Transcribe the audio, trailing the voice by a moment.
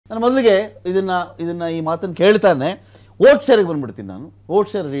ನಾನು ಮೊದಲಿಗೆ ಇದನ್ನು ಈ ಮಾತನ್ನು ಕೇಳ್ತಾನೆ ವೋಟ್ ಶೇರ್ಗೆ ಬಂದುಬಿಡ್ತೀನಿ ನಾನು. ವೋಟ್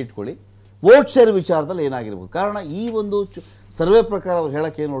ಶೇರ್ ಇಟ್ಕೊಳ್ಳಿ. ವೋಟ್ ಶೇರ್ ವಿಚಾರದಲ್ಲಿ ಏನಾಗಿರ್ಬೋದು, ಕಾರಣ ಈ ಒಂದು ಸರ್ವೆ ಪ್ರಕಾರ ಅವ್ರು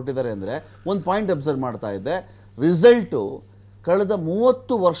ಹೇಳೋಕ್ಕೆ ಏನು ಹೊರಟಿದ್ದಾರೆ ಅಂದರೆ, ಒಂದು ಪಾಯಿಂಟ್ ಅಬ್ಸರ್ವ್ ಮಾಡ್ತಾ ಇದ್ದೆ, ರಿಸಲ್ಟು ಕಳೆದ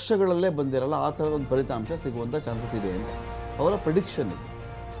 30 ವರ್ಷಗಳಲ್ಲೇ ಬಂದಿರಲ್ಲ ಆ ಥರದ ಒಂದು ಫಲಿತಾಂಶ ಸಿಗುವಂಥ ಚಾನ್ಸಸ್ ಇದೆ ಅಂತ ಅವರ ಪ್ರಿಡಿಕ್ಷನ್ ಇದೆ,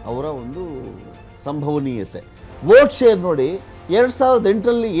 ಅವರ ಒಂದು ಸಂಭವನೀಯತೆ. ವೋಟ್ ಶೇರ್ ನೋಡಿ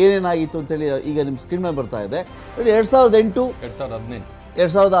 2008ರಲ್ಲಿ ಏನೇನಾಗಿತ್ತು ಅಂತೇಳಿ ಈಗ ನಿಮ್ಮ ಸ್ಕ್ರೀನ್ ಮೇಲೆ ಬರ್ತಾ ಇದೆ.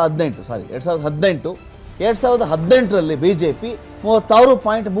 2018ರಲ್ಲಿ BJP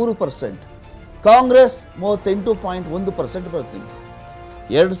 36.3%, ಕಾಂಗ್ರೆಸ್ 38.1% ಬರುತ್ತೆ.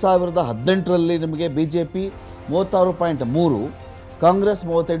 2018ರಲ್ಲಿ ನಿಮಗೆ BJP 36.3, ಕಾಂಗ್ರೆಸ್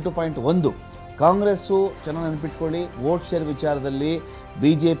 38.1. ಕಾಂಗ್ರೆಸ್ಸು ಚೆನ್ನಾಗಿ ನೆನಪಿಟ್ಕೊಳ್ಳಿ, ವೋಟ್ ಶೇರ್ ವಿಚಾರದಲ್ಲಿ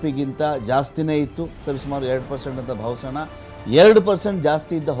BJPಗಿಂತ ಜಾಸ್ತಿನೇ ಇತ್ತು, ಸರಿಸುಮಾರು 2% ಅಂತ ಭಾವಿಸೋಣ. 2%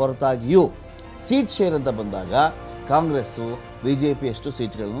 ಜಾಸ್ತಿ ಇದ್ದ ಹೊರತಾಗಿಯೂ ಸೀಟ್ ಶೇರ್ ಅಂತ ಬಂದಾಗ ಕಾಂಗ್ರೆಸ್ಸು BJP ಅಷ್ಟು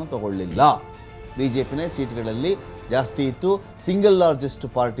ಸೀಟ್ಗಳನ್ನು ತಗೊಳ್ಳಿಲ್ಲ. BJPನೇ ಸೀಟ್ಗಳಲ್ಲಿ ಜಾಸ್ತಿ ಇತ್ತು. ಸಿಂಗಲ್ ಲಾರ್ಜೆಸ್ಟ್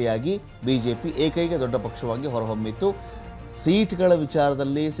ಪಾರ್ಟಿಯಾಗಿ BJP ಏಕೈಕ ದೊಡ್ಡ ಪಕ್ಷವಾಗಿ ಹೊರಹೊಮ್ಮಿತ್ತು. ಸೀಟ್ಗಳ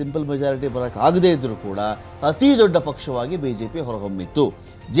ವಿಚಾರದಲ್ಲಿ ಸಿಂಪಲ್ ಮೆಜಾರಿಟಿ ಬರೋಕ್ಕಾಗದೇ ಇದ್ದರೂ ಕೂಡ ಅತಿ ದೊಡ್ಡ ಪಕ್ಷವಾಗಿ BJP ಹೊರಹೊಮ್ಮಿತ್ತು.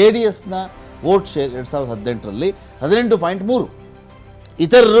 JDSನ ವೋಟ್ ಶೇರ್ 2018ರಲ್ಲಿ 18.3,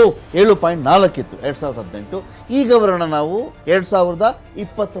 ಇತರರು 7.4 ಇತ್ತು 2018. ಈಗ ಬರೋಣ ನಾವು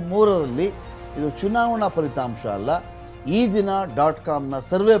 2023ರಲ್ಲಿ. ಇದು ಚುನಾವಣಾ ಫಲಿತಾಂಶ ಅಲ್ಲ, ಈ ದಿನ .comನ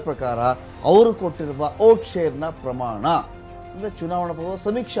ಸರ್ವೆ ಪ್ರಕಾರ ಅವರು ಕೊಟ್ಟಿರುವ ವೋಟ್ ಶೇರ್ನ ಪ್ರಮಾಣ ಅಂದರೆ ಚುನಾವಣಾ ಪೂರ್ವ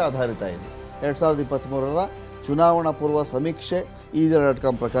ಸಮೀಕ್ಷೆ ಆಧಾರಿತ ಇದೆ. 2023ರ ಚುನಾವಣಾ ಪೂರ್ವ ಸಮೀಕ್ಷೆ ಈ ದಿನ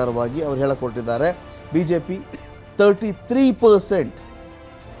 .com ಪ್ರಕಾರವಾಗಿ ಅವರು ಹೇಳಿಕೊಟ್ಟಿದ್ದಾರೆ. BJP 33%,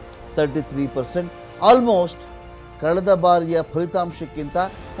 ಆಲ್ಮೋಸ್ಟ್ ಕಳೆದ ಬಾರಿಯ ಫಲಿತಾಂಶಕ್ಕಿಂತ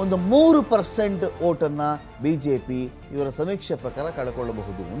ಒಂದು 3% ಓಟನ್ನು BJP ಇವರ ಸಮೀಕ್ಷೆ ಪ್ರಕಾರ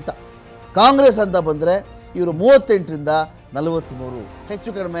ಕಳ್ಕೊಳ್ಳಬಹುದು ಅಂತ. ಕಾಂಗ್ರೆಸ್ ಅಂತ ಬಂದರೆ ಇವರು 38ರಿಂದ 43, ಹೆಚ್ಚು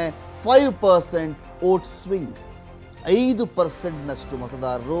ಕಡಿಮೆ 5% ವೋಟ್ ಸ್ವಿಂಗ್. 5%ನಷ್ಟು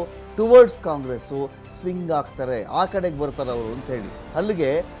ಮತದಾರರು ಟುವರ್ಡ್ಸ್ ಕಾಂಗ್ರೆಸ್ಸು ಸ್ವಿಂಗ್ ಆಗ್ತಾರೆ, ಆ ಕಡೆಗೆ ಬರ್ತಾರೆ ಅವರು ಅಂತ ಹೇಳಿ. ಅಲ್ಲಿಗೆ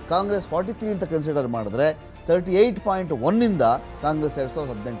ಕಾಂಗ್ರೆಸ್ 43 ಅಂತ ಕನ್ಸಿಡರ್ ಮಾಡಿದ್ರೆ 38.1ಇಂದ ಕಾಂಗ್ರೆಸ್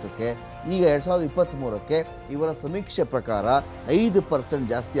 2018ಕ್ಕೆ, ಈಗ 2023ಕ್ಕೆ ಇವರ ಸಮೀಕ್ಷೆ ಪ್ರಕಾರ 5%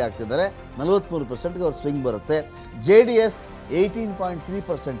 ಜಾಸ್ತಿ ಆಗ್ತಿದ್ದಾರೆ, 43%ಗೆ ಅವ್ರ ಸ್ವಿಂಗ್ ಬರುತ್ತೆ. JDS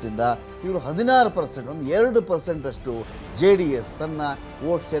 18.3%ಇಂದ ಇವರು 16%, ಒಂದು 2% ಅಷ್ಟು JDS ತನ್ನ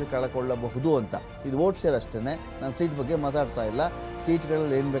ವೋಟ್ ಶೇರ್ ಕಳ್ಕೊಳ್ಳಬಹುದು ಅಂತ. ಇದು ವೋಟ್ ಶೇರ್ ಅಷ್ಟೇ, ನಾನು ಸೀಟ್ ಬಗ್ಗೆ ಮಾತಾಡ್ತಾ ಇಲ್ಲ.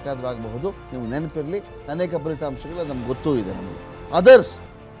 ಸೀಟ್ಗಳಲ್ಲಿ ಏನು ಬೇಕಾದರೂ ಆಗಬಹುದು, ನೀವು ನೆನಪಿರಲಿ. ಅನೇಕ ಫಲಿತಾಂಶಗಳು ನಮ್ಗೆ ಗೊತ್ತೂ ಇದೆ. ನಮಗೆ ಅದರ್ಸ್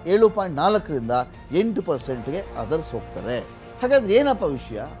 7.4ರಿಂದ 8%ಗೆ ಅದರ್ಸ್ ಹೋಗ್ತಾರೆ. ಹಾಗಾದರೆ ಏನಪ್ಪ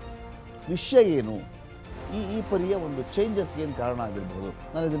ವಿಷಯ ಏನು? ಈ ಪರಿಯ ಒಂದು ಚೇಂಜಸ್ ಏನು ಕಾರಣ ಆಗಿರ್ಬೋದು?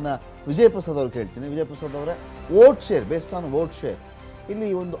 ನಾನು ಇದನ್ನು ವಿಜಯ್ ಪ್ರಸಾದ್ ಅವ್ರು ಕೇಳ್ತೀನಿ. ವಿಜಯ್ ಪ್ರಸಾದ್ ಅವರೇ, vote share based on vote share ಇಲ್ಲಿ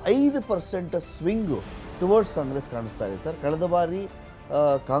ಒಂದು 5% ಸ್ವಿಂಗು ಟುವರ್ಡ್ಸ್ ಕಾಂಗ್ರೆಸ್ ಕಾಣಿಸ್ತಾ ಇದೆ ಸರ್. ಕಳೆದ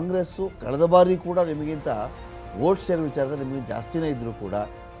ಬಾರಿ ಕೂಡ ನಿಮಗಿಂತ ವೋಟ್ ಶೇರ್ ವಿಚಾರದಲ್ಲಿ ನಿಮಗೆ ಜಾಸ್ತಿನೇ ಇದ್ದರೂ ಕೂಡ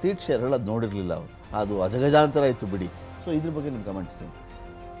ಸೀಟ್ ಶೇರ್ಗಳು ಅದು ನೋಡಿರಲಿಲ್ಲ ಅವರು, ಅದು ಅಜಗಜಾಂತರ ಇತ್ತು ಬಿಡಿ. ಸೊ ಇದ್ರ ಬಗ್ಗೆ ನಿಮ್ಮ ಕಮೆಂಟ್ಸ್ ಏನು ಸರ್?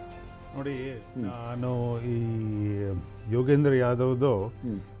 ನೋಡಿ, ನಾನು ಈ ಯೋಗೇಂದ್ರ ಯಾದವ್ದು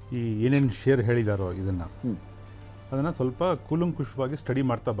ಈ ಏನೇನು ಶೇರ್ ಹೇಳಿದಾರೋ ಅದನ್ನು ಸ್ವಲ್ಪ ಕೂಲಂಕುಷವಾಗಿ ಸ್ಟಡಿ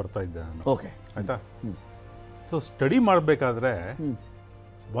ಮಾಡ್ತಾ ಬರ್ತಾ ಇದ್ದೆ ನಾನು. ಓಕೆ, ಆಯಿತಾ? ಸೊ ಸ್ಟಡಿ ಮಾಡಬೇಕಾದ್ರೆ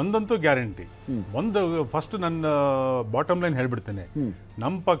ಒಂದಂತೂ ಗ್ಯಾರಂಟಿ, ಫಸ್ಟ್ ನನ್ನ ಬಾಟಮ್ ಲೈನ್ ಹೇಳ್ಬಿಡ್ತೇನೆ.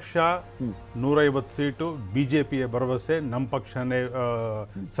 ನಮ್ಮ ಪಕ್ಷ 150 ಸೀಟು, BJPಯ ಭರವಸೆ, ನಮ್ಮ ಪಕ್ಷನೇ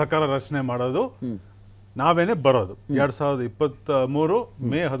ಸರ್ಕಾರ ರಚನೆ ಮಾಡೋದು, ನಾವೇನೆ ಬರೋದು. 2023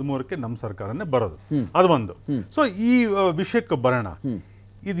 ಮೇ 13ಕ್ಕೆ ನಮ್ಮ ಸರ್ಕಾರನೇ ಬರೋದು, ಅದು ಒಂದು. ಸೊ ಈ ವಿಷಯಕ್ಕೆ ಬರೋಣ.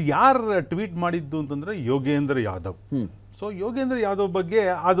 ಇದು ಯಾರು ಟ್ವೀಟ್ ಮಾಡಿದ್ದು ಅಂತಂದ್ರೆ ಯೋಗೇಂದ್ರ ಯಾದವ್. ಸೊ ಯೋಗೇಂದ್ರ ಯಾದವ್ ಬಗ್ಗೆ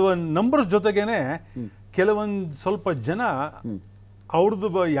ಅದು ನಂಬರ್ಸ್ ಜೊತೆಗೇನೆ ಕೆಲವೊಂದು ಸ್ವಲ್ಪ ಜನ ಅವ್ರದ್ದು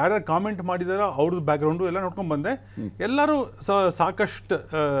ಯಾರ್ಯಾರು ಕಾಮೆಂಟ್ ಮಾಡಿದಾರೋ ಅವ್ರದ್ದು ಬ್ಯಾಕ್ಗ್ರೌಂಡು ಎಲ್ಲ ನೋಡ್ಕೊಂಡು ಬಂದೆ. ಎಲ್ಲರೂ ಸಾಕಷ್ಟು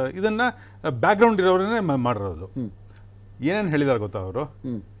ಇದನ್ನ ಬ್ಯಾಕ್ಗ್ರೌಂಡ್ ಇರೋರನ್ನೇ ಮಾಡಿರೋದು. ಏನೇನು ಹೇಳಿದಾರೆ ಗೊತ್ತಾ ಅವರು?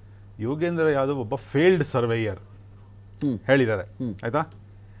 ಯೋಗೇಂದ್ರ ಯಾದವ್ ಒಬ್ಬ ಫೇಲ್ಡ್ ಸರ್ವೇಯರ್ ಹೇಳಿದ್ದಾರೆ, ಆಯ್ತಾ?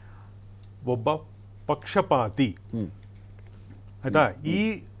 ಒಬ್ಬ ಪಕ್ಷಪಾತಿ, ಆಯ್ತಾ? ಈ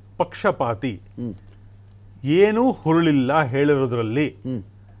ಪಕ್ಷಪಾತಿ ಏನೂ ಹುರುಳಿಲ್ಲ ಹೇಳಿರೋದ್ರಲ್ಲಿ,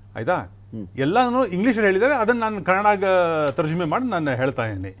 ಆಯ್ತಾ? ಎಲ್ಲಾನು ಇಂಗ್ಲೀಷಲ್ಲಿ ಹೇಳಿದ್ದಾರೆ, ಅದನ್ನು ನಾನು ಕನ್ನಡ ತರ್ಜುಮೆ ಮಾಡಿ ನಾನು ಹೇಳ್ತಾ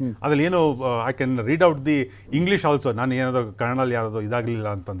ಇದ್ದೀನಿ. ಅದ್ರಲ್ಲಿ ಏನು I can read out the English also. ನಾನು ಏನಾದ್ರು ಕನ್ನಡಲ್ಲಿ ಯಾರಾದ್ರು ಇದಾಗಲಿಲ್ಲ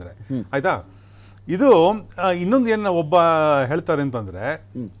ಅಂತಂದರೆ, ಆಯ್ತಾ? ಇದು ಇನ್ನೊಂದು ಏನು ಒಬ್ಬ ಹೇಳ್ತಾರೆ ಅಂತಂದ್ರೆ,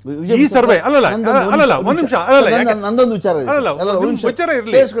 ಈ ಸರ್ವೆ ಅಲ್ಲಲ್ಲ ಒಂದ್ ನಿಮಿಷ,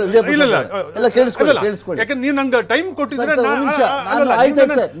 ಯಾಕಂದ್ರೆ ನೀವು ನಂಗೆ ಟೈಮ್ ಕೊಟ್ಟಿದ್ರೆ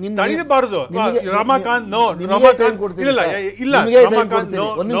ತಡೀಬಾರ್ದು. ರಮಾಕಾಂತ್ ನೋ,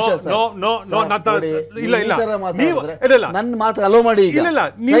 ಇಲ್ಲ ಇಲ್ಲ, ನನ್ನ ಮಾತು ಅಲೋ ಮಾಡಿ. ಅಲ್ಲಲ್ಲ,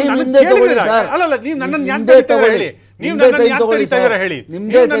 ನೀವು ನನ್ನನ್ನು ಹೇಳಿ, ನೀವು ನಿಮ್ದೇ ನನ್ನನ್ನು time ಯಾಕೆ ತಗೊಳ್ಳಿ ತಡೀತಾ ಇದ್ದೀರಾ ಸರ್. ಹೇಳಿ?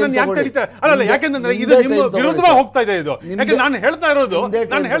 ನಿಮ್ದೇ ನೀವು time ನನ್ನನ್ನು ಯಾಕೆ ತಗೊಳ್ಳಿ. ತಡೀತಾ ಅಲ್ಲ ಯಾಕೆಂದ್ರೆ ಇದು ನಿಮ್ದೇ ನಿಮ್ಮ time ತಗೊಳ್ಳಿ ವಿರುದ್ಧವಾಗಿ ಸರ್. ಹೋಗ್ತಾ ಇದೆ ಇದು. ನಿಮ್ದೇ- ಯಾಕೆ ನಾನು ಹೇಳ್ತಾ ಇರೋದು ನಿಮ್ದೇ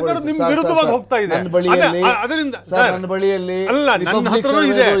ನಾನು time ಹೇಳ್ತಾ ಇರೋದು ತಗೊಳ್ಳಿ ನಿಮ್ ಸರ್, ವಿರುದ್ಧವಾಗಿ ಸರ್, ಹೋಗ್ತಾ ಇದೆ. ನನ್ನ ಬಳಿಯಲ್ಲಿ ಅದರಿಂದ ಸರ್ ನನ್ನ ಬಳಿಯಲ್ಲಿ ಅಲ್ಲ ನನ್ನ ರಿಪಬ್ಲಿಕ್ ಹತ್ರನೂ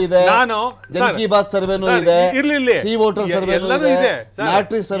ಸರ್ವೇನೂ ಇದೆ, ನಾನು ಜನ್ ಕಿ ಬಾತ್ ಸರ್ವೇನೂ ಸರ್, ಇದೆ, ಇರ್ಲಿ ಸಿ ವೋಟರ್ ಸರ್ವೇನೂ ಎಲ್ಲನೂ ಇದೆ, ಸರ್.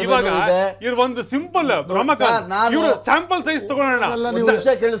 ಮ್ಯಾಟ್ರಿಕ್ ಸರ್ವೇನೂ ಇವಾಗ ಇದೆ. ಇವ್ರು ಒಂದು ಸಿಂಪಲ್ ಸರ್, ನಾನು ಇವರು ಸ್ಯಾಂಪಲ್ ಸೈಜ್ ತಗೊಳ್ಳೋಣ. ಒಂದು ನಿಮಿಷ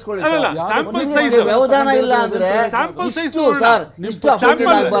ಕೇಳಿಸ್ಕೊಳ್ಳಿ ಅಲ್ಲ, ಸರ್. ಸ್ಯಾಂಪಲ್ ನಿಮ್ಗೆ ಸೈಜ್ ವ್ಯವಧಾನ ಇಲ್ಲ ಅಂದ್ರೆ ಸ್ಯಾಂಪಲ್ ಸೈಜ್ ಇಷ್ಟು ಸರ್ ಇಷ್ಟು ಅಫೆಂಡೆಡ್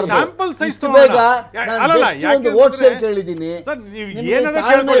ಆಗಬಾರ್ದು. ಸ್ಯಾಂಪಲ್ ಸೈಜ್ ಇಷ್ಟು ಬೇಗ ನಾನು just ಒಂದು ವೋಟ್ ಶೇರ್ ಕೇಳಿದ್ದೀನಿ. ನಿಮ್ಗೆ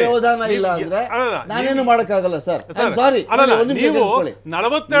ತಾಳ್ಮೆ ವ್ಯವಧಾನ ಇಲ್ಲ ಅಂದ್ರೆ ನಾನೇನು ಮಾಡಕ್ಕಾಗಲ್ಲ ಸರ್. I am sorry. ಒಂದು ನಿಮಿಷ ಕೇಳಿಸ್ಕೊಳ್ಳಿ.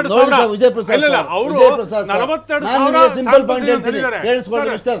 42,000 ವಿಜಯ್ ಪ್ರಸಾದ್ ಅಲ್ಲ ಸರ್, ಅವರು ವಿಜಯ್ ಪ್ರಸಾದ್ ಸರ್, 42,000 ನಾನು ನಿಮಗೆ ಸಿಂಪಲ್ ಪಾಯಿಂಟ್ ಹೇಳ್ತೀನಿ, ಹೇಳಿದ್ದಾರೆ. ಕೇಳಿಸ್ಕೊಳ್ಳಿ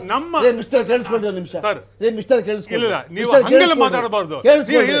ಮಿಸ್ಟರ್. ಮಿಸ್ಟರ್ ಕೇಳಿಸ್ಕೊಳ್ಳಿ ಒಂದು ನಿಮಿಷ. ಮಿಸ್ಟರ್ ಕೇಳಿಸ್ಕೊಳ್ಳಿ. ಇಲ್ಲ ನೀವು ಹಂಗೆಲ್ಲ ಮಾತಾಡಬಾರದು.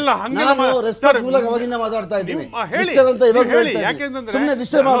 ಕೇಳಿಸ್ಕೊಳ್ಳಿ. ಇಲ್ಲ ಹಂಗೆಲ್ಲ ನಾನು ರೆಸ್ಪೆಕ್ಟ್ಫುಲ್ ಆಗಿ ಅವಾಗಿಂದ ಮಾತಾಡ್ತಾ ಇದ್ದೀನಿ. ಮಿಸ್ಟರ್ ಅಂತ ಇವಾಗ ಹೇಳ್ತಾ ಇದ್ದೀನಿ. ಸುಮ್ಮನೆ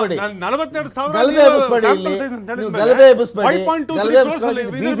ಡಿಸ್ಟರ್ಬ್ ಮಾಡಬೇಡಿ. 42,000 ಗಲಭೆ ಎಬ್ಬಿಸ್ಬೇಡಿ ಇಲ್ಲಿ. ನೀವು ಗಲಭೆ ಎಬ್ಬಿಸ್ಬೇಡಿ. ಗಲಭೆ ಎಬ್ಬಿಸ್ಕೊಳ್ಳಿ.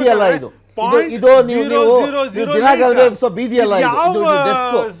 ಇದು ಬೀದಿ ಅಲ್ಲ ಇದು. ಇದು ನೀವು ದಿನ ಗಲಭೆ ಎಬ್ಬಿಸೋ ಬೀದಿ ಅಲ್ಲ ಇದು. ಇದು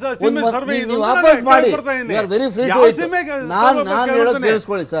ಡೆಸ್ಕ್. ನೀವು ವಾಪಸ್ ಮಾಡಿ. You are very free to it. ನಾನು ಹೇಳೋದು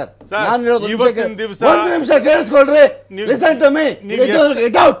ಕೇಳಿಸ್ಕೊಳ್ಳಿ ಸರ್. ನಾನು ಹೇಳೋದು ಒಂದು ನಿಮಿಷ ಕೇಳಿಸ್ಕೊಳ್ರಿ. Listen to me. Get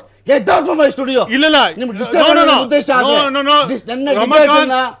out. Get out from my studio. ಇಲ್ಲ ನಿಮಗೆ ಡಿಸ್ಟರ್ಬ್ ಮಾಡೋ ಉದ್ದೇಶ ಆದ್ರೆ ನನ್ನ ಡಿಬೇಟ್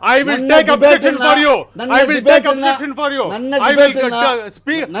ಅನ್ನ I will take objection for you. I will take objection for you. I will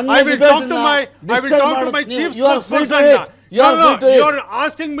speak. I will talk to my chief spokesperson. You are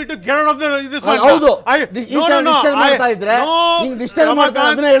asking me to get out of this one. ಹೌದು. ಈ ತರ disturb ಮಾಡ್ತಾ ಇದ್ರೆ ಹಿಂಗ್ disturb ಮಾಡ್ತಾ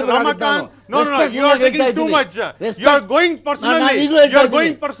ಅದನ್ನ ಹೇಳ್ಬೇಕು ನಾನು. No, you are taking too much. You are going personally. You are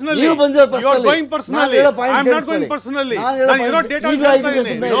going personally. ನೀವು ಬಂದಿರೋ personally. You are going personally. I am not going personally. ನಾನು ಇರೋ ಡೇಟಾ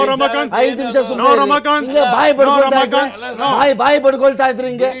ನೋ ರಮಕಾಂತ್ 5 ನಿಮಿಷ ಸುಮ್ಮನೆ ನೋ ರಮಕಾಂತ್ ಹಿಂಗೆ ಬಾಯಿ ಬಡ್ಕೊಳ್ತಾ ಇದ್ರೆ ಬಾಯಿ ಬಡ್ಕೊಳ್ತಾ ಇದ್ರೆ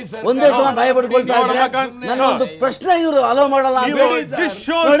ಹಿಂಗೆ ಒಂದೇ ಸಮ ಬಾಯಿ ಬಡ್ಕೊಳ್ತಾ ಇದ್ರೆ ನನ್ನ ಒಂದು ಪ್ರಶ್ನೆ ಇವರು ಅಲೋ ಮಾಡಲ್ಲ ಅಂತ this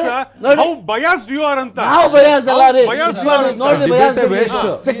shows how biased you are ಅಂತ. ನಾವು ಬಯಾಸ್ ಅಲ್ಲ ರೀ. ನೋಡ್ರಿ ಬಯಾಸ್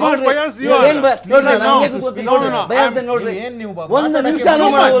ಚೆಕ್ ಮಾಡ್ರಿ. ಏನ್ ನೋಡ್ರಿ ನನಗೆ ಗೊತ್ತಿಲ್ಲ. ನೋಡ್ರಿ ಬಯಾಸ್ ನೋಡ್ರಿ. ಒಂದು ನಿಮಿಷ ಅಲೋ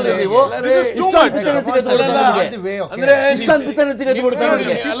ಮಾಡೋದ್ರಿ ನೀವು. ಇಷ್ಟೊಂದು ಪಿತನೆ ತೆಗೆದು ಬಿಡ್ತಾರೆ.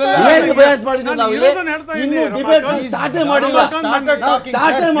 ಏನು ಬಯಾಸ್ ಮಾಡಿದ್ವಿ ನಾವು ಇಲ್ಲಿ. ಇನ್ನು ಡಿಬೇಟ್ ಸ್ಟಾರ್ಟೇ ಮಾಡಿಲ್ಲ. ನಾವು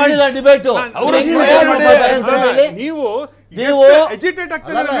ಸ್ಟಾರ್ಟೇ ಮಾಡಿಲ್ಲ ಡಿಬೇಟ್. ನೀವು ಎಜಿಟೇಟ್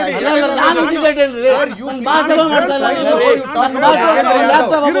ಆಗ್ತಾರೆ. ನಾನು ಎಜಿಟೇಟ್ ಏನ್ರಿ ಮಾತಾಡೋ ಮಾಡ್ತಾ ಇಲ್ಲ.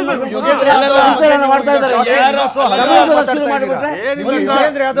 ನಾನು ಮಾಡ್ತಾ ಇದ್ದಾರೆ. ಶುರು ಮಾಡಿಬಿಟ್ರೆ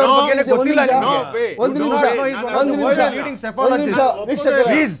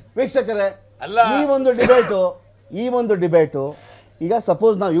ವೀಕ್ಷಕರೇ ಈ ಒಂದು ಡಿಬೇಟು ಈಗ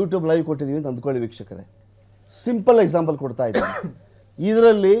ಸಪೋಸ್ ನಾವು ಯೂಟ್ಯೂಬ್ ಲೈವ್ ಕೊಟ್ಟಿದ್ದೀವಿ ಅಂತ ಅಂದ್ಕೊಳ್ಳಿ ವೀಕ್ಷಕರೇ. ಸಿಂಪಲ್ ಎಕ್ಸಾಂಪಲ್ ಕೊಡ್ತಾ ಇದ್ದೀನಿ.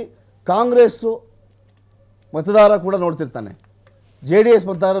 ಇದರಲ್ಲಿ ಕಾಂಗ್ರೆಸ್ಸು ಮತದಾರ ಕೂಡ ನೋಡ್ತಿರ್ತಾನೆ, JDS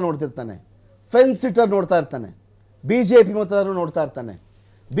ಮತದಾರ ನೋಡ್ತಿರ್ತಾನೆ, ಫೆನ್ಸ್ ಸಿಟ್ಟರ್ ನೋಡ್ತಾ ಇರ್ತಾನೆ, BJP ಮತದಾರ ನೋಡ್ತಾ ಇರ್ತಾನೆ.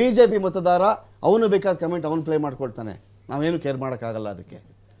 BJP ಮತದಾರ ಅವನು ಬೇಕಾದ ಕಮೆಂಟ್ ಅವನು ಪ್ಲೇ ಮಾಡ್ಕೊಳ್ತಾನೆ, ನಾವೇನು ಕೇರ್ ಮಾಡೋಕ್ಕಾಗಲ್ಲ ಅದಕ್ಕೆ.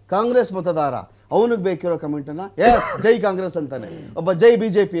 ಕಾಂಗ್ರೆಸ್ ಮತದಾರ ಅವನಿಗೆ ಬೇಕಿರೋ ಕಮೆಂಟನ್ನು ಎಸ್ ಜೈ ಕಾಂಗ್ರೆಸ್ ಅಂತಾನೆ, ಒಬ್ಬ ಜೈ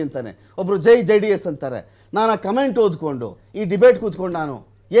BJP ಅಂತಾನೆ, ಒಬ್ಬರು ಜೈ JDS ಅಂತಾರೆ. ನಾನು ಆ ಕಮೆಂಟ್ ಓದ್ಕೊಂಡು ಈ ಡಿಬೇಟ್ ಕೂತ್ಕೊಂಡು ನಾನು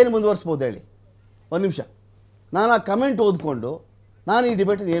ಏನು ಮುಂದುವರಿಸ್ಬೋದು ಹೇಳಿ? ಒಂದು ನಿಮಿಷ. ನಾನು ಆ ಕಮೆಂಟ್ ಓದ್ಕೊಂಡು ನಾನು ಈ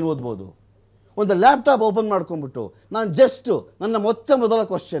ಡಿಬೇಟನ್ನು ಏನು ಓದ್ಬೋದು? ಒಂದು ಲ್ಯಾಪ್ಟಾಪ್ ಓಪನ್ ಮಾಡ್ಕೊಂಡ್ಬಿಟ್ಟು ನಾನು ಜಸ್ಟು ನನ್ನ ಮೊದಲ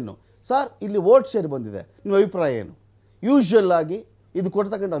ಕ್ವಶನ್ನು, ಸರ್ ಇಲ್ಲಿ ವೋಟ್ ಶೇರ್ ಬಂದಿದೆ, ನಿಮ್ಮ ಅಭಿಪ್ರಾಯ ಏನು? ಯೂಶ್ವಲ್ ಆಗಿ ಇದು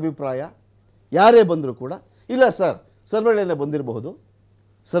ಕೊಡ್ತಕ್ಕಂಥ ಅಭಿಪ್ರಾಯ ಯಾರೇ ಬಂದರೂ ಕೂಡ ಇಲ್ಲ ಸರ್ ಸರ್ವಳ್ಳಿಯಲ್ಲೇ ಬಂದಿರಬಹುದು,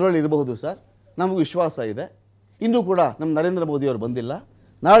 ಸರ್ವಳ್ಳಿ ಇರಬಹುದು ಸರ್, ನಮಗೂ ವಿಶ್ವಾಸ ಇದೆ, ಇನ್ನೂ ಕೂಡ ನಮ್ಮ ನರೇಂದ್ರ ಮೋದಿಯವರು ಬಂದಿಲ್ಲ,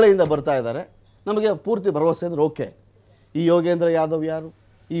 ನಾಳೆಯಿಂದ ಬರ್ತಾ ಇದ್ದಾರೆ, ನಮಗೆ ಪೂರ್ತಿ ಭರವಸೆ ಅಂದರೆ ಓಕೆ. ಈ ಯೋಗೇಂದ್ರ ಯಾದವ್ ಯಾರು,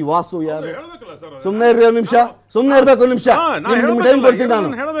 ಈ ವಾಸು ಯಾರು? ಸುಮ್ಮನೆ ಇರ್ರಿ ಒಂದು ನಿಮಿಷ, ಸುಮ್ಮನೆ ಇರಬೇಕು ಒಂದು ನಿಮಿಷ. ನಿಮ್ಗೆ ಟೈಮ್ ಕೊಡ್ತೀನಿ ನಾನು.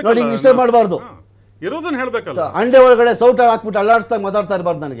 ನೋಡಿ ಹಿಂಗೆ ಇಷ್ಟ ಮಾಡಬಾರ್ದು. ಇರೋದನ್ನ ಹೇಳಬೇಕಲ್ಲ. ಅಂಡೆ ಒಳಗಡೆ ಸೌಟ್ ಹಾಕ್ಬಿಟ್ಟು ಅಲ್ಲಾಡಿಸ್ದಾಗ ಮಾತಾಡ್ತಾ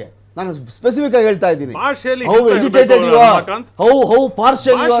ಇರಬಾರ್ದು. ನನಗೆ ನಾನು ಸ್ಪೆಸಿಫಿಕ್ ಆಗಿ ಹೇಳ್ತಾ ಇದ್ದೀನಿ. How educated you are, how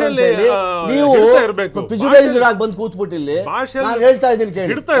partial you are ಅಂತ ಹೇಳಿ ನೀವು ಪ್ರಿಜುಡೈಸ್ಡ್ ಆಗಿ ಬಂದು ಕೂತ್ಬಿಟ್ಟು ಇಲ್ಲಿ ನಾನು ಹೇಳ್ತಾ ಇದ್ದೀನಿ ಕೇಳಿ.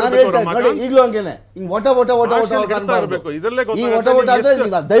 ನಾನು ಹೇಳ್ತಾ ಇದ್ದೀನಿ ನೋಡಿ, ಈಗಲೂ ಹಂಗೇನೆ ಹಿಂಗೆ ಒಟ ಅನ್ಬಾರ್ದು. ಈ ಒಟ ಅಂದ್ರೆ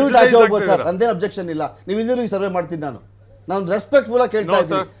ದಯವಿಟ್ಟು ಆಚೆ ಹೋಗ್ಬೋದು ಸರ್, ಅಂದೇನು ಅಬ್ಜೆಕ್ಷನ್ ಇಲ್ಲ. ನೀವು ಇನ್ನೂ ಸರ್ವೆ ಮಾಡ್ತೀನಿ ನಾನು ರೆಸ್ಪೆಕ್ಟ್ಫುಲ್ ಆಗಿ ಕೇಳ್ತಾ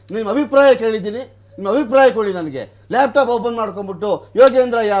ಇದ್ದೀನಿ. ನಿಮ್ಮ ಅಭಿಪ್ರಾಯ ಕೇಳಿದ್ದೀನಿ, ನಿಮ್ಮ ಅಭಿಪ್ರಾಯ ಕೊಡಿ ನನಗೆ. ಲ್ಯಾಪ್ಟಾಪ್ ಓಪನ್ ಮಾಡ್ಕೊಂಡ್ಬಿಟ್ಟು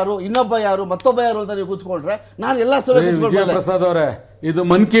ಯೋಗೇಂದ್ರ ಯಾರು, ಇನ್ನೊಬ್ಬ ಯಾರು, ಮತ್ತೊಬ್ಬ ಯಾರು ಅಂತ ನೀವು ಕೂತ್ಕೊಂಡ್ರೆ ನಾನು ಎಲ್ಲ ಸರ್ವೆ ಕೂತ್ಕೊಳ್ಬಲ್ಲ. ಪ್ರಸಾದ್ ಅವರೇ, ಇದು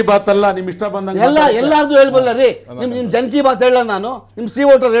ಮನ್ ಕಿ ಬಾತ್ ಅಲ್ಲ, ನಿಮ್ ಇಷ್ಟ ಬಂದಂಗೆ ಎಲ್ಲಾರ್ದು ಹೇಳ್ಬಲ್ಲ ರೀ. ನಿಮ್ ಜನ್ ಕಿ ಬಾತ್ ಹೇಳ ನಾನು, ನಿಮ್ ಸಿ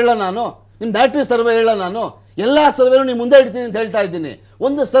ವೋಟರ್ ಹೇಳ ನಾನು, ನಿಮ್ ಮ್ಯಾಟ್ರಿಕ್ ಸರ್ವೆ ಹೇಳ ನಾನು, ಎಲ್ಲ ಸರ್ವೆನೂ ನೀವು ಮುಂದೆ ಇಡ್ತೀನಿ ಅಂತ ಹೇಳ್ತಾ ಇದ್ದೀನಿ.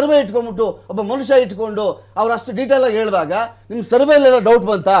 ಒಂದು ಸರ್ವೆ ಇಟ್ಕೊಂಡ್ಬಿಟ್ಟು ಒಬ್ಬ ಮನುಷ್ಯ ಇಟ್ಕೊಂಡು ಅವ್ರು ಅಷ್ಟು ಡೀಟೇಲ್ ಆಗಿ ಹೇಳಿದಾಗ ನಿಮ್ಮ ಸರ್ವೆಲೆಲ್ಲ ಡೌಟ್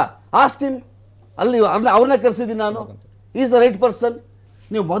ಬಂತಾ? Ask him. ಅಲ್ಲಿ ಅವ್ರನ್ನ ಕರೆಸಿದ್ದೀನಿ ನಾನು. Is the right person.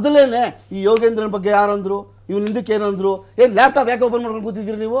 ನೀವು ಮೊದಲೇನೆ ಈ ಯೋಗೇಂದ್ರನ ಬಗ್ಗೆ ಯಾರಂದ್ರು, ಇವ್ನ ಹಿಂದಕ್ಕೆ ಏನಂದ್ರು, ಏನು ಲ್ಯಾಪ್ಟಾಪ್ ಯಾಕೆ ಓಪನ್ ಮಾಡ್ಕೊಂಡು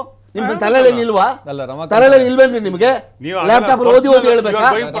ಕೂತಿದ್ದೀರಿ ನೀವು? ನಿಮ್ಗೆ ತಲೆಯಲ್ಲಿ ನಿಲ್ವಾ? ತಲೆಯಲ್ಲಿ ನಿಲ್ಬೇಡ್ರಿ ನಿಮ್ಗೆ? ಲ್ಯಾಪ್ಟಾಪ್ ಓದಿ ಹೇಳ್ಬೇಕಾ?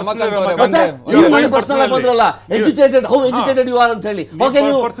 ಮತ್ತೆ ನೀವು ಪರ್ಸನಲ್ ಆಗಿ ಬಂದ್ರಲ್ಲ, educated, how educated you are ಅಂತ ಹೇಳಿ. How can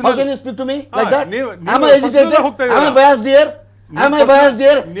you speak to me like that? Am I educated? Am I biased here? Am I biased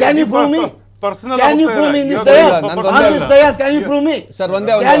here? Can you prove me? personal. Can you prove me in this dais? On this dais, can you prove me? Sir,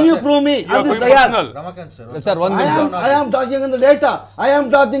 can you prove me on this dais? Sir, I am talking on the data. I am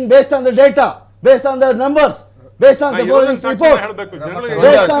talking based on the data, based on the numbers, based on the forensic report,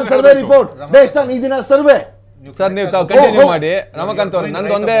 based on survey report, based on ಇದನ್ನ survey. Sir ನೀವು ತಾವು continue ಮಾಡಿ. ರಮಕಾಂತ್ ಅವರು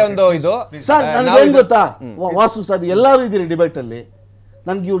ನಂದು ಒಂದೇ ಒಂದು ಇದು sir, ನನಗೆ ಏನು ಗೊತ್ತಾ ವಾಸು ಸರ್, ಎಲ್ಲರೂ ಇದ್ದೀರಿ ಡಿಬೇಟ್ ಅಲ್ಲಿ.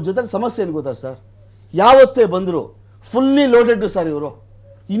 ನನಗೆ ಇವ್ರ ಜೊತೆ ಸಮಸ್ಯೆ ಏನು ಗೊತ್ತಾ ಸರ್, ಯಾವತ್ತೇ ಬಂದರು ಫುಲ್ಲಿ ಲೋಡೆಡ್ ಸರ್ ಇವರು.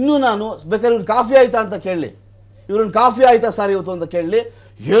 ಇನ್ನೂ ನಾನು ಬೇಕಾದ್ರೆ ಇವ್ರು ಕಾಫಿ ಆಯ್ತಾ ಅಂತ ಕೇಳಲಿ, ಇವ್ರನ್ನ ಕಾಫಿ ಆಯ್ತಾ ಸರ್ ಇವತ್ತು ಅಂತ ಕೇಳಲಿ,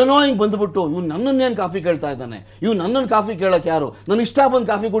 ಏನೋ ಹಿಂಗೆ ಬಂದುಬಿಟ್ಟು ಇವ್ನು ನನ್ನನ್ನೇನು ಕಾಫಿ ಕೇಳ್ತಾ ಇದ್ದಾನೆ, ಇವ್ನು ನನ್ನನ್ನು ಕಾಫಿ ಕೇಳೋಕೆ ಯಾರು, ನಾನು ಇಷ್ಟ ಬಂದು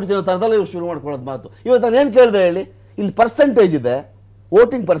ಕಾಫಿ ಕುಡಿತೀನೋ ಥರದಲ್ಲೇ ಇವ್ರು ಶುರು ಮಾಡ್ಕೊಳ್ಳೋದು ಮಾತು. ಇವತ್ತು ನಾನು ಏನು ಕೇಳಿದೆ ಹೇಳಿ, ಇಲ್ಲಿ ಪರ್ಸೆಂಟೇಜ್ ಇದೆ,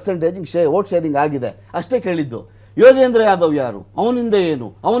 ವೋಟಿಂಗ್ ಪರ್ಸೆಂಟೇಜ್ ವೋಟ್ ಶೇರಿಂಗ್ ಆಗಿದೆ ಅಷ್ಟೇ ಕೇಳಿದ್ದು. ಯೋಗೇಂದ್ರ ಯಾದವ್ ಯಾರು, ಅವನಿಂದ ಏನು,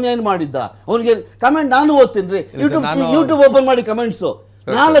 ಅವನೇನು ಮಾಡಿದ್ದ, ಅವನಿಗೆ ಕಮೆಂಟ್ ನಾನು ಓದ್ತೀನಿ ರೀ, ಯೂಟ್ಯೂಬ್ ಓಪನ್ ಮಾಡಿ ಕಮೆಂಟ್ಸು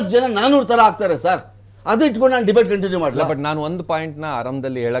 4 ಜನ 400 ಥರ ಆಗ್ತಾರೆ ಸರ್. ಅದು ಇಟ್ಕೊಂಡು ನಾನು ಡಿಬೇಟ್ ಕಂಟಿನ್ಯೂ ಮಾಡಲ್ಲ. ಬಟ್ ನಾನು ಒಂದು ಪಾಯಿಂಟ್ನ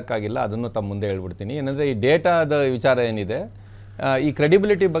ಆರಂಭದಲ್ಲಿ ಹೇಳೋಕ್ಕಾಗಿಲ್ಲ, ಅದನ್ನು ತಮ್ಮ ಮುಂದೆ ಹೇಳ್ಬಿಡ್ತೀನಿ. ಏನಂದರೆ ಈ ಡೇಟಾದ ವಿಚಾರ ಏನಿದೆ, ಈ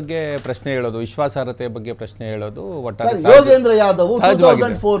ಕ್ರೆಡಿಬಿಲಿಟಿ ಬಗ್ಗೆ ಪ್ರಶ್ನೆ ಹೇಳೋದು, ವಿಶ್ವಾಸಾರ್ಹತೆ ಬಗ್ಗೆ ಪ್ರಶ್ನೆ ಹೇಳೋದು ಒಟ್ಟಾರೆ ಯೋಗೇಂದ್ರ ಯಾದವ್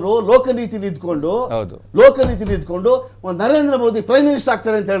 2004 ಲೋಕನೀತಿಲಿ ಇದ್ಕೊಂಡು ನರೇಂದ್ರ ಮೋದಿ ಪ್ರೈಮ್ ಮಿನಿಸ್ಟರ್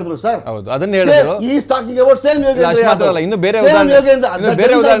ಆಗ್ತಾರೆ ಅಂತ ಹೇಳಿದ್ರು ಸರ್. ಹೌದು, ಅದನ್ನ ಹೇಳಿದ್ರು. ಈ stalking about same Yogendra Yadav. ಇನ್ನು ಬೇರೆ ಉದಾಹರಣೆ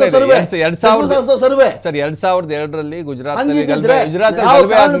sir 2002ರಲ್ಲಿ Gujarat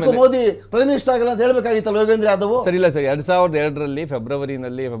Modi prime minister ಆಗಲ್ಲ ಅಂತ ಹೇಳ್ಬೇಕಾಗಿತ್ತಲ್ಲ ಯೋಗೇಂದ್ರ ಯಾದವ್. ಸರಿ ಇಲ್ಲ ಸರ್, 2002ರಲ್ಲಿ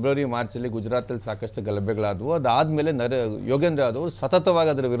ಫೆಬ್ರವರಿ ಮಾರ್ಚ್ ಅಲ್ಲಿ ಗುಜರಾತ್ ಅಲ್ಲಿ ಸಾಕಷ್ಟು ಗಲಭೆಗಳಾದವು. ಅದಾದ್ಮೇಲೆ ಯೋಗೇಂದ್ರ ಯಾದವ್ ಸತತವಾಗಿ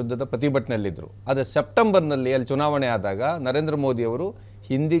ಅದರ ವಿರುದ್ಧದ ಪ್ರತಿಭಟನೆಯಲ್ಲಿದ್ದರು. ಆದರೆ ಸೆಪ್ಟೆಂಬರ್ನಲ್ಲಿ ಅಲ್ಲಿ ಚುನಾವಣೆ ಆದಾಗ ನರೇಂದ್ರ ಮೋದಿ ಅವರು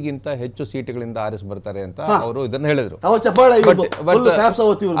ಹಿಂದಿಗಿಂತ ಹೆಚ್ಚು ಸೀಟುಗಳಿಂದ ಆರಿಸಿ ಬರ್ತಾರೆ ಅಂತ ಅವರು ಇದನ್ನು ಹೇಳಿದ್ರು.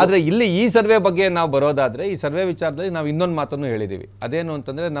 ಆದ್ರೆ ಇಲ್ಲಿ ಈ ಸರ್ವೆ ಬಗ್ಗೆ ನಾವು ಬರೋದಾದ್ರೆ, ಈ ಸರ್ವೆ ವಿಚಾರದಲ್ಲಿ ನಾವು ಇನ್ನೊಂದು ಮಾತನ್ನು ಹೇಳಿದೀವಿ. ಅದೇನು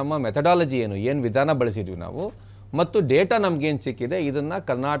ಅಂತಂದ್ರೆ, ನಮ್ಮ ಮೆಥಡಾಲಜಿ ಏನು ವಿಧಾನ ಬಳಸಿದ್ವಿ ನಾವು, ಮತ್ತು ಡೇಟಾ ನಮ್ಗೇನು ಸಿಕ್ಕಿದೆ, ಇದನ್ನ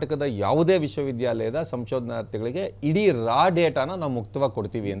ಕರ್ನಾಟಕದ ಯಾವುದೇ ವಿಶ್ವವಿದ್ಯಾಲಯದ ಸಂಶೋಧನಾರ್ಥಿಗಳಿಗೆ ಇಡೀ ರಾ ಡೇಟಾನ ನಾವು ಮುಕ್ತವಾಗಿ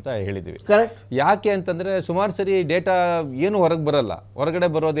ಕೊಡ್ತೀವಿ ಅಂತ ಹೇಳಿದ್ವಿ. ಯಾಕೆ ಅಂತಂದ್ರೆ, ಸುಮಾರು ಸರಿ ಡೇಟಾ ಏನು ಹೊರಗೆ ಬರಲ್ಲ. ಹೊರಗಡೆ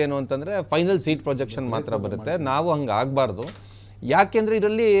ಬರೋದೇನು ಅಂತಂದ್ರೆ ಫೈನಲ್ ಸೀಟ್ ಪ್ರೊಜೆಕ್ಷನ್ ಮಾತ್ರ ಬರುತ್ತೆ. ನಾವು ಹಂಗೆ ಆಗಬಾರ್ದು. ಯಾಕೆಂದ್ರೆ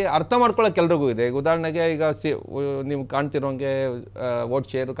ಇದರಲ್ಲಿ ಅರ್ಥ ಮಾಡ್ಕೊಳ್ಳೋಕೆ ಎಲ್ರಿಗೂ ಇದೆ. ಉದಾಹರಣೆಗೆ ಈಗ ನೀವು ಕಾಣ್ತಿರೋಂಗೆ ವೋಟ್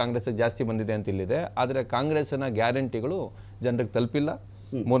ಶೇರು ಕಾಂಗ್ರೆಸ್ ಜಾಸ್ತಿ ಬಂದಿದೆ ಅಂತ ಇಲ್ಲಿದೆ. ಆದರೆ ಕಾಂಗ್ರೆಸ್ನ ಗ್ಯಾರಂಟಿಗಳು ಜನರಿಗೆ ತಲುಪಿಲ್ಲ.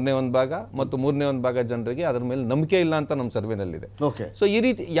 3ನೇ ಒಂದು ಭಾಗ ಮತ್ತು 3ನೇ ಒಂದು ಭಾಗ ಜನರಿಗೆ ಅದರ ಮೇಲೆ ನಂಬಿಕೆ ಇಲ್ಲ ಅಂತ ನಮ್ಮ ಸರ್ವೆನಲ್ಲಿದೆ. ಸೊ ಈ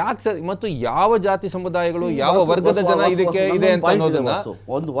ರೀತಿ ಯಾಕೆ ಸರ್, ಮತ್ತು ಯಾವ ಜಾತಿ ಸಮುದಾಯಗಳು, ಯಾವ ವರ್ಗದ ಜನ ಇದಕ್ಕೆ ಇದೆ ಅಂತ ಅನ್ನೋದನ್ನ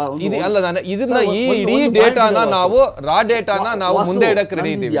ಇದನ್ನ ಈ ಇಡೀ ಡೇಟಾನ ನಾವು ರಾ ಡೇಟಾನ ನಾವು ಮುಂದೆ ಇಡಕ್ಕೆ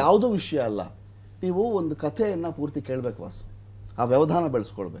ರೆಡಿ ಇದ್ದೀವಿ. ಯಾವುದೋ ವಿಷಯ ಅಲ್ಲ, ನೀವು ಒಂದು ಕಥೆಯನ್ನ ಪೂರ್ತಿ ಕೇಳಬೇಕು ವಾಸು, ಆ ವ್ಯವಧಾನ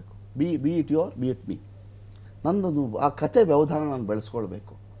ಬೆಳೆಸ್ಕೊಳ್ಬೇಕು. B it your B it me. ನಂದು ಆ ಕತೆ ವ್ಯವಧಾನ ನಾನು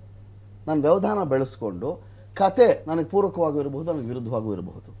ಬೆಳೆಸ್ಕೊಳ್ಬೇಕು. ನಾನು ವ್ಯವಧಾನ ಬೆಳೆಸ್ಕೊಂಡು ಕತೆ ನನಗೆ ಪೂರಕವಾಗೂ ಇರಬಹುದು, ನನಗೆ ವಿರುದ್ಧವಾಗೂ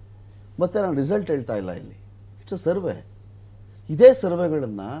ಇರಬಹುದು. ಮತ್ತು ನಾನು ರಿಸಲ್ಟ್ ಹೇಳ್ತಾ ಇಲ್ಲ ಇಲ್ಲಿ, ಇಟ್ಸ್ ಅ ಸರ್ವೆ. ಇದೇ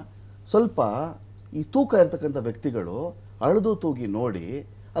ಸರ್ವೆಗಳನ್ನು ಸ್ವಲ್ಪ ಈ ತೂಕ ಇರ್ತಕ್ಕಂಥ ವ್ಯಕ್ತಿಗಳು ಅಳೆದು ತೂಗಿ ನೋಡಿ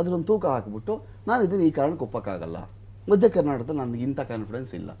ಅದರೊಂದು ತೂಕ ಹಾಕಿಬಿಟ್ಟು ನಾನು ಇದನ್ನು ಈ ಕಾರಣಕ್ಕೆ ಒಪ್ಪಕ್ಕಾಗಲ್ಲ, ಮಧ್ಯ ಕರ್ನಾಟಕದಲ್ಲಿ ನನಗೆ ಇಂಥ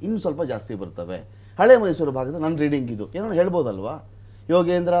ಕಾನ್ಫಿಡೆನ್ಸ್ ಇಲ್ಲ, ಇನ್ನೂ ಸ್ವಲ್ಪ ಜಾಸ್ತಿ ಬರ್ತವೆ, ಹಳೆ ಮೈಸೂರು ಭಾಗದ ನನ್ನ ರೀಡಿಂಗ್ ಇದು ಏನೋ ಹೇಳ್ಬೋದಲ್ವಾ.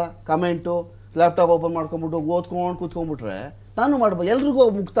 ಯೋಗೇಂದ್ರ ಕಮೆಂಟು ಲ್ಯಾಪ್ಟಾಪ್ ಓಪನ್ ಮಾಡ್ಕೊಂಬಿಟ್ಟು ಓದ್ಕೊಂಡು ಕೂತ್ಕೊಂಡ್ಬಿಟ್ರೆ ನಾನು ಮಾಡ್ಬೋದು. ಎಲ್ರಿಗೂ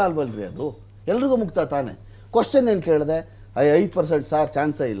ಮುಕ್ತ ಅಲ್ವಲ್ರಿ ಅದು, ಎಲ್ರಿಗೂ ಮುಕ್ತ ತಾನೆ. ಕ್ವಶನ್ ಏನು ಕೇಳಿದೆ, 5% ಸಾರ್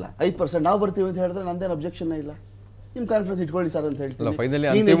ಚಾನ್ಸೇ ಇಲ್ಲ, 5% ನಾವು ಬರ್ತೀವಿ ಅಂತ ಹೇಳಿದ್ರೆ ನಂದೇನು ಅಬ್ಜೆಕ್ಷನ್ನೇ ಇಲ್ಲ. ನಿಮ್ಮ ಕಾನ್ಫಿಡೆನ್ಸ್ ಇಟ್ಕೊಳ್ಳಿ ಸರ್ ಅಂತ ಹೇಳ್ತೀನಿ.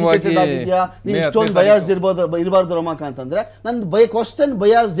 ನೀನು ಎಜುಕೇಟೆಡ್ ಆಗಿದೆಯಾ, ನೀನು ಇಷ್ಟೊಂದು ಬಯಾಸ್ ಇರಬಾರ್ದು ರಮಾಕ ಅಂತಂದರೆ ನನ್ನ ಕ್ವಶನ್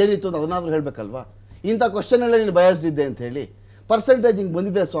ಬಯಾಸ್ಡ್ ಏನಿತ್ತು ಅಂತ ಅದನ್ನಾದ್ರೂ ಹೇಳಬೇಕಲ್ವಾ. ಇಂಥ ಕ್ವಶನಲ್ಲೇ ನೀನು ಬಯಾಸ್ಡ್ ಇದ್ದೆ ಅಂತ ಹೇಳಿ ಪರ್ಸೆಂಟೇಜ್ ಹಿಂಗೆ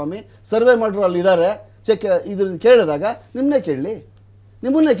ಬಂದಿದೆ ಸ್ವಾಮಿ, ಸರ್ವೆ ಮಾಡ್ರು ಅಲ್ಲಿದ್ದಾರೆ, ಚೆಕ್ ಇದ್ರ ಕೇಳಿದಾಗ ನಿಮ್ಮನ್ನೇ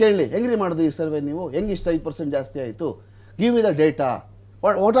ಕೇಳಲಿ ಹೆಂಗ್ರಿ ಮಾಡಿದ್ರಿ ಈ ಸರ್ವೆ, ನೀವು ಹೆಂಗೆ ಇಷ್ಟು 5% ಜಾಸ್ತಿ ಆಯಿತು, give me the data,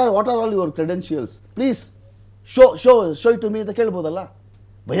 what are all your credentials, please show it to me ಅಂತ ಕೇಳ್ಬೋದಲ್ಲ.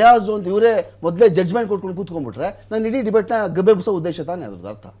 ಬಯಾಸ್ಡು ಅಂತ ಇವರೇ ಮೊದಲೇ ಜಡ್ಜ್ಮೆಂಟ್ ಕೊಟ್ಕೊಂಡು ಕೂತ್ಕೊಂಡ್ಬಿಟ್ರೆ ನಾನು ಇಡೀ ಡಿಬೇಟ್ನ ಗಬ್ಬೆಬ್ಬಿಸೋ ಉದ್ದೇಶ ತಾನೇ ಅದ್ರದ್ದು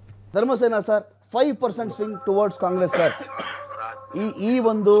ಅರ್ಥ. Dharmasena sir 5% swing towards Congress sir.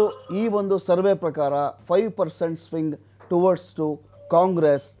 ಈ ಒಂದು ಸರ್ವೆ ಪ್ರಕಾರ 5% swing towards to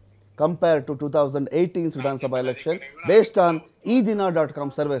Congress compare to 2018 ವಿಧಾನಸಭಾ election based on edina.com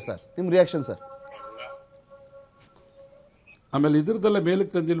survey sir. ನಿಮ್ಮ ರಿಯಾಕ್ಷನ್ ಸರ್? ಆಮೇಲೆ ಇದ್ರದ್ದೆಲ್ಲ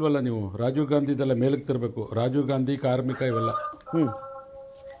ಮೇಲಕ್ಕೆ ತಂದಿಲ್ವಲ್ಲ ನೀವು, ರಾಜೀವ್ ಗಾಂಧಿದೆಲ್ಲ ಮೇಲಕ್ಕೆ ತರಬೇಕು. ರಾಜೀವ್ ಗಾಂಧಿ ಕಾರ್ಮಿಕ ಇವೆಲ್ಲ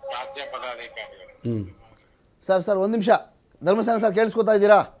ಸರ್ ಒಂದು ನಿಮಿಷ ಧರ್ಮಸೇನ ಸರ್ ಕೇಳಿಸ್ಕೊತಾ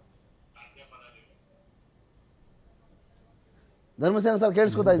ಇದ್ದೀರಾ? ಧರ್ಮಸೇನ ಸರ್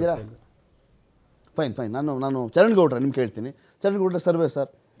ಕೇಳಿಸ್ಕೊತಾ ಇದ್ದೀರಾ? ಫೈನ್ ನಾನು ಚರಣ್ಗೌಡ್ರ ನಿಮ್ಗೆ ಕೇಳ್ತೀನಿ. ಚರಣ್ಗೌಡ್ರ ಸರ್ವೆ ಸರ್,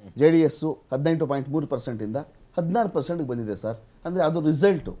 JDS 18.3%ಇಂದ 16%ಗೆ ಬಂದಿದೆ ಸರ್. ಅಂದರೆ ಅದು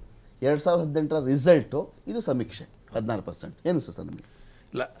ರಿಸಲ್ಟು 2018ರ ರಿಸಲ್ಟು, ಇದು ಸಮೀಕ್ಷೆ 16%. ಏನು ಸರ್ ನಿಮಗೆ?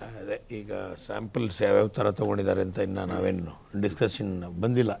 ಇಲ್ಲ, ಅದೇ ಈಗ ಸ್ಯಾಂಪಲ್ಸ್ ಯಾವ್ಯಾವ ಥರ ತೊಗೊಂಡಿದ್ದಾರೆ ಅಂತ ಇನ್ನು ನಾವೇನು ಡಿಸ್ಕಷನ್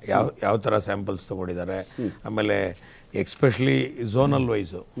ಬಂದಿಲ್ಲ. ಯಾವ ಥರ ಸ್ಯಾಂಪಲ್ಸ್ ತೊಗೊಂಡಿದ್ದಾರೆ, ಆಮೇಲೆ ಎಕ್ಸ್ಪೆಷಲಿ ಝೋನಲ್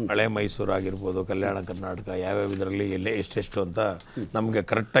ವೈಸು ಹಳೆ ಮೈಸೂರು ಆಗಿರ್ಬೋದು, ಕಲ್ಯಾಣ ಕರ್ನಾಟಕ, ಯಾವ್ಯಾವ ಇದರಲ್ಲಿ ಎಲ್ಲೇ ಎಷ್ಟೆಷ್ಟು ಅಂತ ನಮಗೆ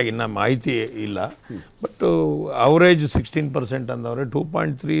ಕರೆಕ್ಟಾಗಿ ಇನ್ನೂ ಮಾಹಿತಿ ಇಲ್ಲ. But average 16% ಅಂದವ್ರೆ.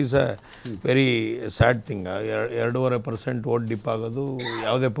 2.3 is a very sad thing. 2.5% vote drip ಆಗೋದು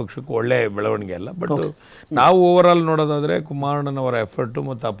ಯಾವುದೇ ಪಕ್ಷಕ್ಕೂ ಒಳ್ಳೆ ಬೆಳವಣಿಗೆ ಅಲ್ಲ. ಬಟ್ ನಾವು ಓವರ್ ಆಲ್ ನೋಡೋದಾದರೆ ಕುಮಾರಣ್ಣನವರ ಎಫರ್ಟು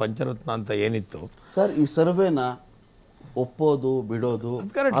ಮತ್ತು ಆ ಪಂಚರತ್ನ ಅಂತ ಏನಿತ್ತು ಸರ್, ಈ ಸರ್ವೆನ ಒಪ್ಪೋದು ಬಿಡೋದು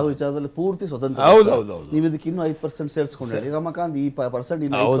ಆ ವಿಚಾರದಲ್ಲಿ ಪೂರ್ತಿ ಸ್ವತಂತ್ರ. ಹೌದೌದು. ನೀವು ಇದಕ್ಕೆ ಇನ್ನೂ 5% ಸೇರಿಸ್ಕೊಂಡ್ರಿ. ರಮಾಕಾಂತ್ ಈ %,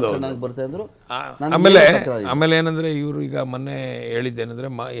 ಇನ್ನು 5% ಬರುತ್ತೆ ಅಂದ್ರು. ಆಮೇಲೆ ಏನಂದ್ರೆ ಇವರು ಈಗ ಮೊನ್ನೆ ಹೇಳಿದ್ದೇನೆಂದ್ರೆ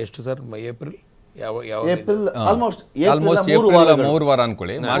ಎಷ್ಟು ಸರ್, ಏಪ್ರಿಲ್ ಏಪ್ರಿಲ್ ಆಲ್ಮೋಸ್ಟ್ 3 ವಾರ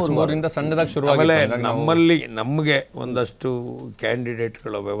ಅನ್ಕೊಳ್ಳಿ. ಮಾರ್ಚ್ 3ರಿಂದ ಸಣ್ಣದಾಗಿ ಶುರು. ಆಮೇಲೆ ನಮಗೆ ಒಂದಷ್ಟು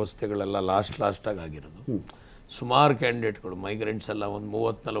ಕ್ಯಾಂಡಿಡೇಟ್ಗಳ ವ್ಯವಸ್ಥೆಗಳೆಲ್ಲ ಲಾಸ್ಟ್ ಆಗಿರೋದು. ಸುಮಾರು ಕ್ಯಾಂಡಿಡೇಟ್ಗಳು ಮೈಗ್ರೆಂಟ್ಸ್ ಎಲ್ಲ ಒಂದು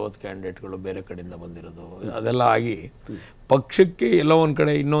 30-40 ಕ್ಯಾಂಡಿಡೇಟ್ಗಳು ಬೇರೆ ಕಡೆಯಿಂದ ಬಂದಿರೋದು, ಅದೆಲ್ಲ ಆಗಿ ಪಕ್ಷಕ್ಕೆ ಎಲ್ಲೋ ಒಂದು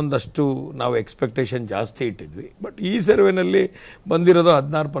ಕಡೆ ಇನ್ನೊಂದಷ್ಟು ನಾವು ಎಕ್ಸ್ಪೆಕ್ಟೇಷನ್ ಜಾಸ್ತಿ ಇಟ್ಟಿದ್ವಿ. ಬಟ್ ಈ ಸರ್ವೆನಲ್ಲಿ ಬಂದಿರೋದು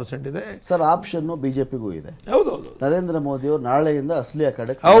 16% ಇದೆ ಸರ್. ಆಪ್ಷನ್ನು ಬಿಜೆಪಿಗೂ ಇದೆ. ಹೌದೌದು. ನರೇಂದ್ರ ಮೋದಿ ಅವರು ನಾಳೆಯಿಂದ ಅಸಲಿ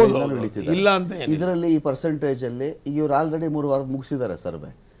ಕಡೆ ಇಲ್ಲ ಅಂತ ಇದರಲ್ಲಿ ಈ ಪರ್ಸೆಂಟೇಜ್ ಅಲ್ಲಿ ಇವರು ಆಲ್ರೆಡಿ 3 ವಾರದ ಮುಗಿಸಿದ್ದಾರೆ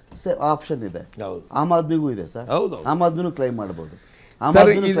ಸರ್ವೆ. ಆಪ್ಷನ್ ಇದೆ. ಆಮ್ ಆದ್ಮಿಗೂ ಇದೆ ಸರ್. ಆಮ್ ಆದ್ಮಿನೂ ಕ್ಲೈಮ್ ಮಾಡಬಹುದು.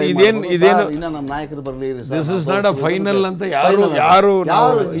 ನಮ್ಮ ನಾಯಕರು ಬರಲಿ, ಫೈನಲ್ ಅಂತ ಯಾರು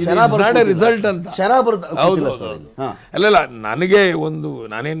ರಿಸಲ್ಟ್ ಅಂತ ಅಲ್ಲ. ನನಗೆ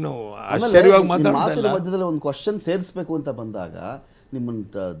ನಾನೇನು ಆಶ್ಚರ್ಯವಾಗಿ ಮಾತಾಡ್ತಿಲ್ಲ. ಮಧ್ಯದಲ್ಲಿ ಒಂದು ಕ್ವಶನ್ ಸೇರಿಸ್ಬೇಕು ಅಂತ ಬಂದಾಗ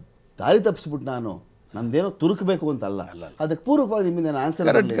ನಿಮ್ಮನ್ನ ದಾರಿ ತಪ್ಪಿಸ್ಬಿಟ್ಟು ನಂದೇನೋ ತುರುಕಬೇಕು ಅಂತ ಅಲ್ಲ, ಅದಕ್ಕೆ ಪೂರ್ವಕವಾಗಿ ನಿಮ್ಮಿಂದ ಆನ್ಸರ್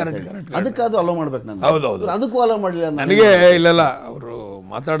ಅದಕ್ಕಾದ್ರೂ ಅಲೋ ಮಾಡ್ಬೇಕು. ನಾನು ಅದಕ್ಕೂ ಅಲೋ ಮಾಡಲಿಲ್ಲ. ನನಗೆ ಇಲ್ಲಲ್ಲ, ಅವರು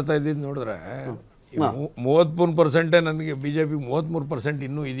ಮಾತಾಡ್ತಾ ಇದ್ದಿದ್ದು ನೋಡಿದ್ರೆ 33% ನನಗೆ ಬಿಜೆಪಿ 33%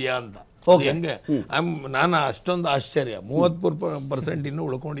 ಇನ್ನೂ ಇದೆಯಾ ಅಂತ. ಹೆಂಗೆ ನಾನು ಅಷ್ಟೊಂದು ಆಶ್ಚರ್ಯ. 33% ಇನ್ನೂ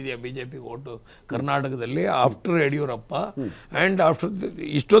ಉಳ್ಕೊಂಡಿದೆಯಾ ಬಿಜೆಪಿ ಓಟು ಕರ್ನಾಟಕದಲ್ಲಿ ಆಫ್ಟರ್ ಯಡಿಯೂರಪ್ಪ ಆ್ಯಂಡ್ ಆಫ್ಟರ್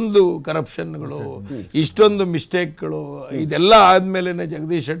ಇಷ್ಟೊಂದು ಕರಪ್ಷನ್ಗಳು, ಇಷ್ಟೊಂದು ಮಿಸ್ಟೇಕ್ಗಳು, ಇದೆಲ್ಲ ಆದಮೇಲೆ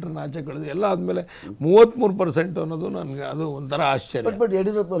ಜಗದೀಶ್ ಶೆಟ್ಟರ್ನ ಆಚೆ ಕಳೆದು ಎಲ್ಲ ಆದಮೇಲೆ 33% ಅನ್ನೋದು ನನಗೆ ಅದು ಒಂಥರ ಆಶ್ಚರ್ಯ. ಬಟ್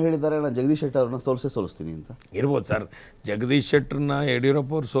ಯಡಿಯೂರಪ್ಪ ಅವ್ರು ಹೇಳಿದ್ದಾರೆ ನಾನು ಜಗದೀಶ್ ಶೆಟ್ಟರ್ ಅವ್ರನ್ನ ಸೋಲಿಸ್ತೀನಿ ಅಂತ. ಇರ್ಬೋದು ಸರ್. ಜಗದೀಶ್ ಶೆಟ್ಟರ್ನ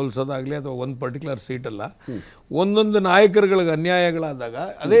ಯಡಿಯೂರಪ್ಪ ಅವ್ರು ಸೋಲ್ಸೋದಾಗಲಿ ಅಥವಾ ಒಂದು ಪರ್ಟಿಕ್ಯುಲರ್ ಸೀಟಲ್ಲ, ಒಂದೊಂದು ನಾಯಕರುಗಳಿಗೆ ಅನ್ಯಾಯಗಳಾದಾಗ,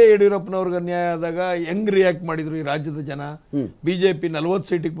 ಅದೇ ಯಡಿಯೂರಪ್ಪನವ್ರಿಗೆ ಅನ್ಯಾಯ ಆದಾಗ ಹೆಂಗ್ ರಿಯಾಕ್ಟ್ ಮಾಡಿದ್ರು ಈ ರಾಜ್ಯದ ಜನ? ಬಿಜೆಪಿ 40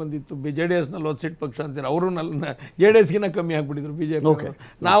 ಸೀಟಿಗೆ ಬಂದಿತ್ತು, JDS 40 ಸೀಟ್ ಪಕ್ಷ ಅಂತೀರ, ಅವರು JDSಗಿನ್ನ ಕಮ್ಮಿ ಆಗಿಬಿಟ್ಟಿದ್ರು ಬಿಜೆಪಿ.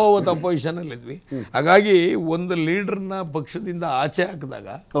 ನಾವು ಅವತ್ತು ಅಪೋಸಿಷನಲ್ಲಿ ಇದ್ವಿ. ಹಾಗಾಗಿ ಒಂದು ಲೀಡರ್ನ ಪಕ್ಷದಿಂದ ಆಚೆ ಹಾಕಿದಾಗ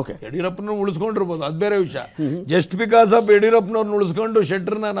ಯಡಿಯೂರಪ್ಪನ ಉಳಿಸ್ಕೊಂಡಿರ್ಬೋದು, ಅದು ಬೇರೆ ವಿಷಯ. ಜಸ್ಟ್ ಬಿಕಾಸ್ ಆಫ್ ಯಡಿಯೂರಪ್ಪನವ್ರನ್ನ ಉಳಿಸ್ಕೊಂಡು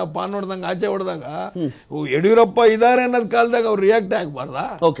ಶೆಟ್ಟರ್ನ ನಾವು ಪಾನ್ ಹೊಡೆದಂಗೆ ಆಚೆ ಹೊಡೆದಾಗ ಯಡಿಯೂರಪ್ಪ ಇದ್ದಾರೆ ಅನ್ನೋದು ಕಾಲದಾಗ ಅವ್ರು ರಿಯಾಕ್ಟ್ ಆಗಬಾರ್ದಾ?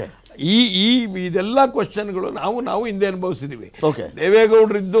 ಇದೆಲ್ಲ ಕ್ವಶನ್ಗಳು ನಾವು ಹಿಂದೆ ಅನುಭವಿಸಿದೀವಿ.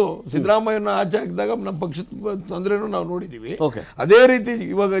 ದೇವೇಗೌಡರಿದ್ದು ಸಿದ್ದರಾಮಯ್ಯನ ಆಚೆ ಹಾಕಿದಾಗ ನಮ್ಮ ಪಕ್ಷದ ತೊಂದರೆನೂ ನಾವು ನೋಡಿದೀವಿ. ಅದೇ ರೀತಿ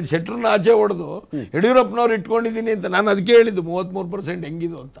ಇವಾಗ ಶೆಟ್ಟರ್ನ ಆಚೆ ಹೊಡೆದು ಯಡಿಯೂರಪ್ಪನವ್ರು ಇಟ್ಕೊಂಡಿದ್ದೀನಿ ಅಂತ ನಾನು ಅದಕ್ಕೆ ಹೇಳಿದ್ದು 33%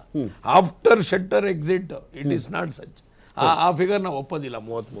 ಹೆಂಗಿದು ಅಂತ. After Shettar exit it is not such. ಆ ಫಿಗರ್ ನಾವು ಒಪ್ಪೋದಿಲ್ಲ.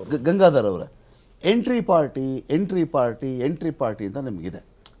 33. ಗಂಗಾಧರ್ ಅವರ ಎಂಟ್ರಿ ಪಾರ್ಟಿ ಅಂತ ನಿಮಗಿದೆ.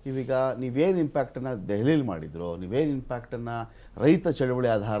 ಇವೀಗ ನೀವೇನು ಇಂಪ್ಯಾಕ್ಟನ್ನು ದೆಹಲಿಯಲ್ಲಿ ಮಾಡಿದ್ರೋ, ನೀವೇನು ಇಂಪ್ಯಾಕ್ಟನ್ನು ರೈತ ಚಳವಳಿ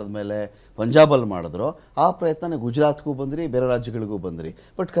ಆಧಾರದ ಮೇಲೆ ಪಂಜಾಬಲ್ಲಿ ಮಾಡಿದ್ರೋ, ಆ ಪ್ರಯತ್ನ ಗುಜರಾತ್ಗೂ ಬಂದ್ರಿ, ಬೇರೆ ರಾಜ್ಯಗಳಿಗೂ ಬಂದ್ರಿ.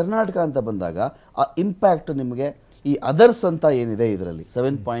 ಬಟ್ ಕರ್ನಾಟಕ ಅಂತ ಬಂದಾಗ ಆ ಇಂಪ್ಯಾಕ್ಟ್ ನಿಮಗೆ ಈ ಅದರ್ಸ್ ಅಂತ ಏನಿದೆ ಇದರಲ್ಲಿ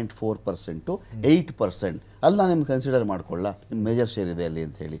 7.4% 8% ಅಲ್ಲಿ ನಾನು ನಿಮ್ಗೆ ಕನ್ಸಿಡರ್ ಮಾಡ್ಕೊಳ್ಳ ನಿಮ್ಮ ಮೇಜರ್ ಶೇರ್ ಇದೆ ಅಲ್ಲಿ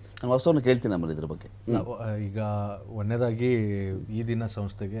ಅಂತ ಹೇಳಿ ನಾನು ಹೊಸವನ್ನು ಕೇಳ್ತೀನಿ. ನಮ್ಮಲ್ಲಿ ಇದ್ರ ಬಗ್ಗೆ ಈಗ ಒಂದನೇದಾಗಿ ಈ ದಿನ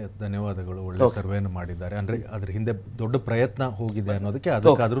ಸಂಸ್ಥೆಗೆ ಧನ್ಯವಾದಗಳು. ಒಳ್ಳೆ ಸರ್ವೆಯನ್ನು ಮಾಡಿದ್ದಾರೆ. ಅಂದರೆ ಅದ್ರ ಹಿಂದೆ ದೊಡ್ಡ ಪ್ರಯತ್ನ ಹೋಗಿದೆ ಅನ್ನೋದಕ್ಕೆ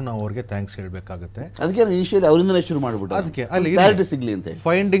ಅದಕ್ಕಾದ್ರೂ ನಾವು ಅವ್ರಿಗೆ ಥ್ಯಾಂಕ್ಸ್ ಹೇಳಬೇಕಾಗುತ್ತೆ. ಅದಕ್ಕೆ ಇನಿಷಿಯಲಿ ಅವರಿಂದನೇ ಶುರು ಮಾಡಿಬಿಟ್ಟು ಅದಕ್ಕೆ ಅಲ್ಲಿ ಕ್ಲಾರಿಟಿ ಸಿಗಲಿ ಅಂತ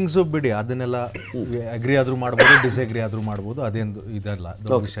ಫೈಂಡಿಂಗ್ಸು ಬಿಡಿ, ಅದನ್ನೆಲ್ಲ ಅಗ್ರಿ ಆದರೂ ಮಾಡ್ಬೋದು, ಡಿಸ್ಅಗ್ರಿ ಆದರೂ ಮಾಡ್ಬೋದು, ಅದೇನು ಇದಲ್ಲ,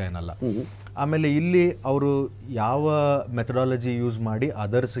 ದೊಡ್ಡ ವಿಷಯ ಏನಲ್ಲ. ಆಮೇಲೆ ಇಲ್ಲಿ ಅವರು ಯಾವ ಮೆಥಡಾಲಜಿ ಯೂಸ್ ಮಾಡಿ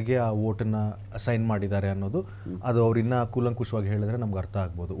ಅದರ್ಸ್ಗೆ ಆ ವೋಟನ್ನು ಅಸೈನ್ ಮಾಡಿದ್ದಾರೆ ಅನ್ನೋದು ಅದು ಅವ್ರು ಇನ್ನೂ ಕೂಲಂಕುಷವಾಗಿ ಹೇಳಿದ್ರೆ ನಮ್ಗೆ ಅರ್ಥ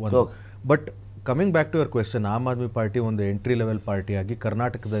ಆಗ್ಬೋದು ಒಂದು. But coming back to your question, Aam Aadmi party ಒಂದು ಎಂಟ್ರಿ ಲೆವೆಲ್ ಪಾರ್ಟಿಯಾಗಿ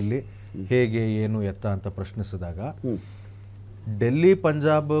ಕರ್ನಾಟಕದಲ್ಲಿ ಹೇಗೆ ಏನು ಎತ್ತ ಅಂತ ಪ್ರಶ್ನಿಸಿದಾಗ ಡೆಲ್ಲಿ,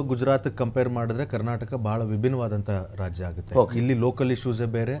 ಪಂಜಾಬ್, ಗುಜರಾತ್ ಕಂಪೇರ್ ಮಾಡಿದ್ರೆ ಕರ್ನಾಟಕ ಬಹಳ ವಿಭಿನ್ನವಾದಂಥ ರಾಜ್ಯ ಆಗುತ್ತೆ. ಇಲ್ಲಿ ಲೋಕಲ್ ಇಶ್ಯೂಸೇ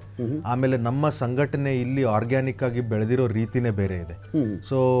ಬೇರೆ, ಆಮೇಲೆ ನಮ್ಮ ಸಂಘಟನೆ ಇಲ್ಲಿ ಆರ್ಗ್ಯಾನಿಕ್ ಆಗಿ ಬೆಳೆದಿರೋ ರೀತಿನೇ ಬೇರೆ ಇದೆ.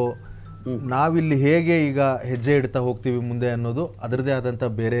 ಸೊ ನಾವಿಲ್ಲಿ ಹೇಗೆ ಈಗ ಹೆಜ್ಜೆ ಇಡ್ತಾ ಹೋಗ್ತೀವಿ ಮುಂದೆ ಅನ್ನೋದು ಅದರದೇ ಆದಂಥ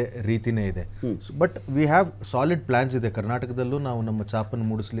ಬೇರೆ ರೀತಿನೇ ಇದೆ. But we have solid plants ಇದೆ. ಕರ್ನಾಟಕದಲ್ಲೂ ನಾವು ನಮ್ಮ ಛಾಪನ್ನು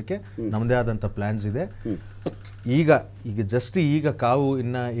ಮೂಡಿಸ್ಲಿಕ್ಕೆ ನಮ್ಮದೇ ಆದಂಥ ಪ್ಲಾನ್ಸ್ ಇದೆ. ಈಗ ಜಸ್ಟ್ ಈಗ ಕಾವು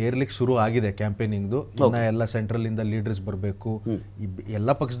ಇನ್ನ ಏರ್ಲಿಕ್ಕೆ ಶುರು ಆಗಿದೆ ಕ್ಯಾಂಪೇನಿಂಗ್ದು. ಇನ್ನ ಎಲ್ಲ ಸೆಂಟ್ರಲ್ ಇಂದ ಲೀಡರ್ಸ್ ಬರಬೇಕು,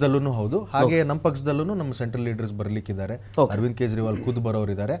 ಎಲ್ಲ ಪಕ್ಷದಲ್ಲೂ ಹೌದು, ಹಾಗೆ ನಮ್ಮ ಪಕ್ಷದಲ್ಲೂ ನಮ್ಮ ಸೆಂಟ್ರಲ್ ಲೀಡರ್ಸ್ ಬರ್ಲಿಕ್ಕಿದ್ದಾರೆ. ಅರವಿಂದ್ ಕೇಜ್ರಿವಾಲ್ ಖುದ್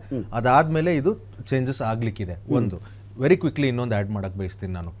ಬರೋರಿದ್ದಾರೆ. ಅದಾದ್ಮೇಲೆ ಇದು ಚೇಂಜಸ್ ಆಗ್ಲಿಕ್ಕಿದೆ. ಒಂದು ವೆರಿ ಕ್ವಿಕ್ಲಿ ಇನ್ನೊಂದು ಆ್ಯಡ್ ಮಾಡಕ್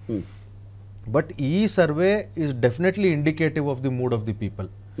ಬಯಸ್ತೀನಿ ನಾನು. ಬಟ್ ಈ survey is definitely indicative of the mood of the people.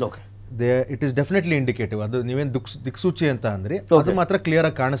 It is definitely indicative. ಅದು ನೀವೇನು ದಿಕ್ಸೂಚಿ ಅಂತ ಅಂದ್ರೆ ಅದು ಮಾತ್ರ ಕ್ಲಿಯರ್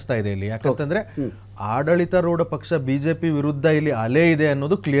ಆಗಿ ಕಾಣಿಸ್ತಾ ಇದೆ ಇಲ್ಲಿ. ಯಾಕಂತಂದ್ರೆ ಆಡಳಿತಾರೂಢ ಪಕ್ಷ ಬಿಜೆಪಿ ವಿರುದ್ಧ ಇಲ್ಲಿ ಅಲೆ ಇದೆ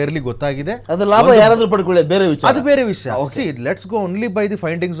ಅನ್ನೋದು ಕ್ಲಿಯರ್ಲಿ ಗೊತ್ತಾಗಿದೆ. ಅದ್ರ ಲಾಭ ಯಾರಾದ್ರೂ ಪಡ್ಕೊಳ್ಳಿ, ಬೇರೆ ವಿಚಾರ, ಅದು ಬೇರೆ ವಿಷಯ. Let's go only by the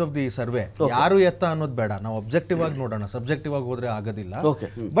findings of the survey. ಯಾರು ಎತ್ತ ಅನ್ನೋದು ಬೇಡ, ನಾವು ಅಬ್ಜೆಕ್ಟಿವ್ ಆಗಿ ನೋಡೋಣ. ಸಬ್ಜೆಕ್ಟಿವ್ ಆಗಿ ಹೋದ್ರೆ ಆಗೋದಿಲ್ಲ.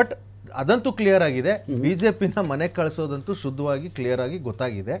 ಬಟ್ ಅದಂತೂ ಕ್ಲಿಯರ್ ಆಗಿದೆ. ಬಿಜೆಪಿನ ಮನೆ ಕಳಿಸೋದಂತೂ ಶುದ್ಧವಾಗಿ ಕ್ಲಿಯರ್ ಆಗಿ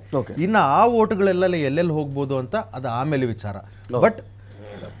ಗೊತ್ತಾಗಿದೆ. ಇನ್ನು ಆ ಓಟ್ಗಳೆಲ್ಲ ಎಲ್ಲೆಲ್ಲಿ ಹೋಗ್ಬೋದು ಅಂತ ಅದು ಆಮೇಲೆ ವಿಚಾರ. But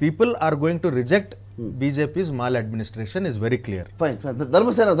people are going to reject ಬಿಜೆಪಿಸ್ mall administration is very clear. Fine.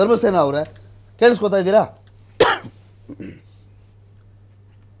 Dharmasena ಅವರೇ ಕೇಳಿಸ್ಕೊತಾ ಇದ್ದೀರಾ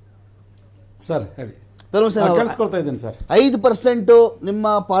ಸರ್? ಹೇಳಿ. ಧರ್ಮಸೇನಾ ಕೇಳಿಸ್ಕೊಳ್ತಾ ಇದ್ದೀನಿ ಸರ್. 5% ನಿಮ್ಮ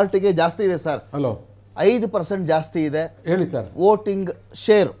ಪಾರ್ಟಿಗೆ ಜಾಸ್ತಿ ಇದೆ ಸರ್. ಹಲೋ, 5% ಜಾಸ್ತಿ ಇದೆ. ಹೇಳಿ ಸರ್.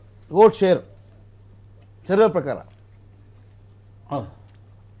 ವೋಟ್ ಶೇರ್ ಸರ್ವೆ ಪ್ರಕಾರ.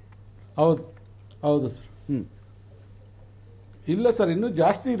 ಹೌದು ಹೌದು ಸರ್. ಇಲ್ಲ ಸರ್, ಇನ್ನೂ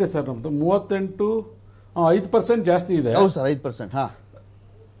ಜಾಸ್ತಿ ಇದೆ ಸರ್. ನಮ್ದು 5% ಜಾಸ್ತಿ ಇದೆ. ಹೌದು ಸರ್, 5%. ಹಾ,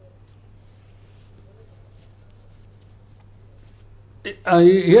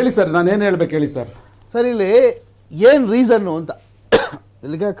 ಹೇಳಿ ಸರ್, ನಾನೇನು ಹೇಳ್ಬೇಕು ಹೇಳಿ ಸರ್. ಸರ್, ಇಲ್ಲಿ ಏನು ರೀಸನ್ನು ಅಂತ.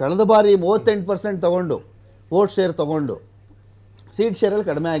 ಇಲ್ಲಿಗೆ ಕಳೆದ ಬಾರಿ 38% ತಗೊಂಡು ವೋಟ್ ಶೇರ್ ತಗೊಂಡು ಸೀಟ್ ಶೇರಲ್ಲಿ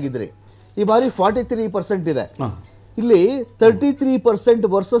ಕಡಿಮೆ ಆಗಿದ್ರಿ. ಈ ಬಾರಿ 43% ಇದೆ. ಇಲ್ಲಿ 33%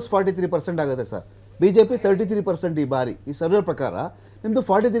 ವರ್ಸಸ್ 43% ಆಗುತ್ತೆ ಸರ್. ಬಿಜೆಪಿ 33% ಈ ಬಾರಿ. ಈ ಸರ್ವೆ ಪ್ರಕಾರ ನಿಮ್ಮದು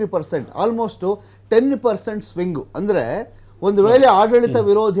 43%, ಆಲ್ಮೋಸ್ಟು 10% ಸ್ವಿಂಗು. ಅಂದರೆ ಒಂದು ವೇಳೆ ಆಡಳಿತ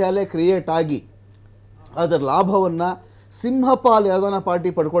ವಿರೋಧಿ ಅಲೆ ಕ್ರಿಯೇಟ್ ಆಗಿ ಅದರ ಲಾಭವನ್ನು ಸಿಂಹಪಾಲ್ ಯಾವುದಾನ ಪಾರ್ಟಿ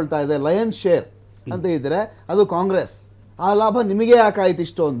ಪಡ್ಕೊಳ್ತಾ ಇದೆ, ಲಯನ್ ಶೇರ್ ಅಂತ ಇದ್ದರೆ ಅದು ಕಾಂಗ್ರೆಸ್. ಆ ಲಾಭ ನಿಮಗೆ ಯಾಕಾಯ್ತು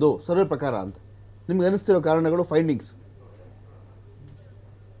ಇಷ್ಟೊಂದು ಸರ್ವೆ ಪ್ರಕಾರ ಅಂತ ನಿಮ್ಗೆ ಅನಿಸ್ತಿರೋ ಕಾರಣಗಳು, ಫೈಂಡಿಂಗ್ಸ್?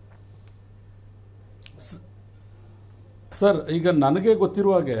 ಸರ್, ಈಗ ನನಗೆ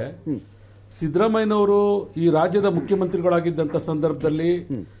ಗೊತ್ತಿರುವ ಹಾಗೆ ಸಿದ್ದರಾಮಯ್ಯನವರು ಈ ರಾಜ್ಯದ ಮುಖ್ಯಮಂತ್ರಿಗಳಾಗಿದ್ದಂಥ ಸಂದರ್ಭದಲ್ಲಿ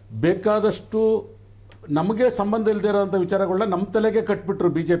ಬೇಕಾದಷ್ಟು ನಮಗೆ ಸಂಬಂಧ ಇಲ್ಲದೆ ಇರೋಂಥ ವಿಚಾರಗಳನ್ನ ನಮ್ಮ ತಲೆಗೆ ಕಟ್ಬಿಟ್ರು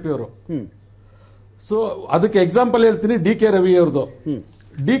ಬಿಜೆಪಿಯವರು. ಸೊ ಅದಕ್ಕೆ ಎಕ್ಸಾಂಪಲ್ ಹೇಳ್ತೀನಿ, ಡಿ ಕೆ ರವಿ ಅವ್ರದ್ದು.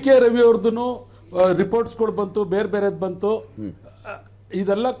 ಡಿ ಕೆ ರವಿ ಅವ್ರದ್ದು ರಿಪೋರ್ಟ್ಸ್ಗಳು ಬಂತು, ಬೇರೆ ಬೇರೆದ್ ಬಂತು.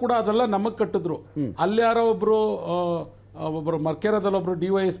 ಇದೆಲ್ಲ ಕೂಡ ಅದೆಲ್ಲ ನಮಗ್ ಕಟ್ಟಿದ್ರು. ಅಲ್ಲಿ ಯಾರೋ ಒಬ್ರು ಮರ್ಕೆರದಲ್ಲಿ ಒಬ್ರು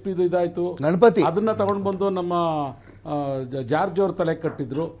DYSP ಇದಾಯ್ತು, ಗಣಪತಿ, ಅದನ್ನ ತಗೊಂಡ್ ಬಂದು ನಮ್ಮ ಜಾರ್ಜ್ ಅವ್ರ ತಲೆ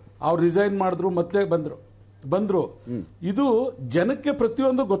ಕಟ್ಟಿದ್ರು. ಅವ್ರು ರಿಸೈನ್ ಮಾಡಿದ್ರು, ಮತ್ತೆ ಬಂದ್ರು. ಇದು ಜನಕ್ಕೆ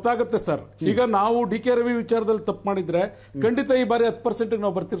ಪ್ರತಿಯೊಂದು ಗೊತ್ತಾಗುತ್ತೆ ಸರ್. ಈಗ ನಾವು ಡಿ ಕೆ ರವಿ ವಿಚಾರದಲ್ಲಿ ತಪ್ಪು ಮಾಡಿದ್ರೆ ಖಂಡಿತ ಈ ಬಾರಿ 10%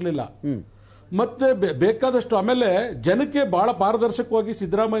 ನಾವು ಬರ್ತಿರ್ಲಿಲ್ಲ. ಮತ್ತೆ ಬೇಕಾದಷ್ಟು ಆಮೇಲೆ ಜನಕ್ಕೆ ಬಹಳ ಪಾರದರ್ಶಕವಾಗಿ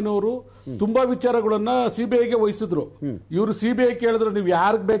ಸಿದ್ದರಾಮಯ್ಯನವರು ತುಂಬಾ ವಿಚಾರಗಳನ್ನ CBIಗೆ ವಹಿಸಿದ್ರು. ಇವರು CBI ಕೇಳಿದ್ರು, ನೀವು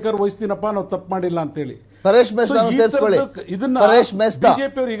ಯಾರಿಗೆ ಬೇಕಾದ್ರೂ ವಹಿಸ್ತೀನಪ್ಪ, ನಾವು ತಪ್ಪು ಮಾಡಿಲ್ಲ ಅಂತ ಹೇಳಿ. ಇದನ್ನ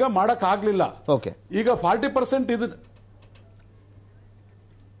ಬಿಜೆಪಿ ಅವರು ಈಗ ಮಾಡಕ್ ಆಗ್ಲಿಲ್ಲ. ಈಗ 40%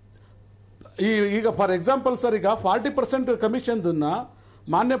 ಈಗ ಫಾರ್ ಎಕ್ಸಾಂಪಲ್ ಸರ್, ಈಗ 40% ಕಮಿಷನ್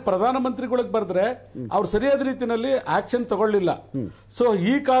ಮಾನ್ಯ ಪ್ರಧಾನಮಂತ್ರಿಗಳಿಗೆ ಬರೆದ್ರೆ ಅವ್ರು ಸರಿಯಾದ ರೀತಿಯಲ್ಲಿ ಆಕ್ಷನ್ ತಗೊಳ್ಳಿಲ್ಲ. ಸೊ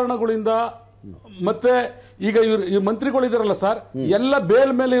ಈ ಕಾರಣಗಳಿಂದ ಮತ್ತೆ ಈಗ ಈ ಮಂತ್ರಿಗಳಿದಾರಲ್ಲ ಸರ್, ಎಲ್ಲ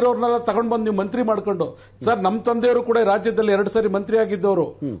ಬೇಲ್ ಮೇಲೆ ಇರೋರ್ನೆಲ್ಲ ತಗೊಂಡ್ ಬಂದು ನೀವು ಮಂತ್ರಿ ಮಾಡ್ಕೊಂಡು, ಸರ್ ನಮ್ಮ ತಂದೆಯವರು ಕೂಡ ರಾಜ್ಯದಲ್ಲಿ 2 ಸರಿ ಮಂತ್ರಿ ಆಗಿದ್ದವರು.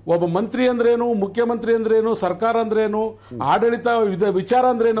 ಒಬ್ಬ ಮಂತ್ರಿ ಅಂದ್ರೇನು, ಮುಖ್ಯಮಂತ್ರಿ ಅಂದ್ರೇನು, ಸರ್ಕಾರ ಅಂದ್ರೇನು, ಆಡಳಿತ ವಿಚಾರ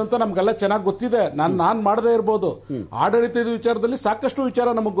ಅಂದ್ರೇನು ಅಂತ ನಮ್ಗೆಲ್ಲ ಚೆನ್ನಾಗಿ ಗೊತ್ತಿದೆ. ನಾನ್ ಮಾಡದೇ ಇರ್ಬೋದು, ಆಡಳಿತದ ವಿಚಾರದಲ್ಲಿ ಸಾಕಷ್ಟು ವಿಚಾರ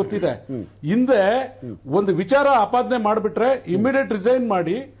ನಮಗ್ ಗೊತ್ತಿದೆ. ಹಿಂದೆ ಒಂದು ವಿಚಾರ ಆಪಾದನೆ ಮಾಡ್ಬಿಟ್ರೆ ಇಮಿಡಿಯೇಟ್ ರಿಸೈನ್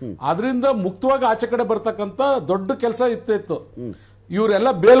ಮಾಡಿ ಅದರಿಂದ ಮುಕ್ತವಾಗಿ ಆಚೆ ಕಡೆ ಬರ್ತಕ್ಕಂತ ದೊಡ್ಡ ಕೆಲಸ ಇತ್ತು. ಇವರೆಲ್ಲ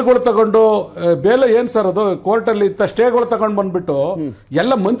ಬೇಲ್ಗಳು ತಗೊಂಡು, ಬೇಲ ಏನ್ ಸರ್ ಅದು, ಕೋರ್ಟ್ ಅಲ್ಲಿ ಸ್ಟೇಗಳು ತಗೊಂಡ್ ಬಂದ್ಬಿಟ್ಟು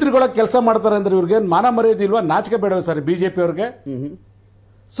ಎಲ್ಲ ಮಂತ್ರಿಗಳ ಕೆಲಸ ಮಾಡ್ತಾರೆ ಅಂದ್ರೆ ಇವ್ರಿಗೆ ಮಾನ ಮರ್ಯಾದೆ ಇಲ್ವಾ, ನಾಚಿಕೆ ಬೇಡವೆ ಸರ್ ಬಿಜೆಪಿ ಅವ್ರಿಗೆ?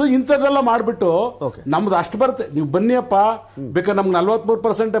 ಸೊ ಇಂಥದ್ದೆಲ್ಲ ಮಾಡ್ಬಿಟ್ಟು ನಮ್ದು ಅಷ್ಟು ಬರುತ್ತೆ, ನೀವು ಬನ್ನಿಯಪ್ಪ, ಬೇಕಾದ್ರೆ ನಮ್ಗೆ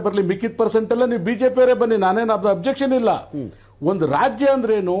 43% ಬರ್ಲಿ, ಮಿಕ್ಕಿದ % ಎಲ್ಲ ನೀವು ಬಿಜೆಪಿ ಅವರೇ ಬನ್ನಿ, ನಾನೇನು ಅಬ್ಜೆಕ್ಷನ್ ಇಲ್ಲ. ಒಂದು ರಾಜ್ಯ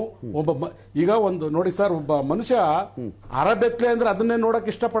ಅಂದ್ರೇನು, ಈಗ ಒಂದು ನೋಡಿ ಸರ್, ಒಬ್ಬ ಮನುಷ್ಯ ಅರಬೆತ್ಲೆ ಅಂದ್ರೆ ಅದನ್ನೇ ನೋಡಕ್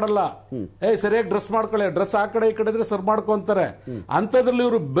ಇಷ್ಟಪಡಲ್ಲ. ಸರಿಯಾಗಿ ಡ್ರೆಸ್ ಮಾಡ್ಕೊಳ್ಳಿ, ಡ್ರೆಸ್ ಆ ಕಡೆ ಈ ಕಡೆ ಇದ್ರೆ ಸರ್ ಮಾಡ್ಕೊಂತಾರೆ. ಅಂತದ್ರಲ್ಲಿ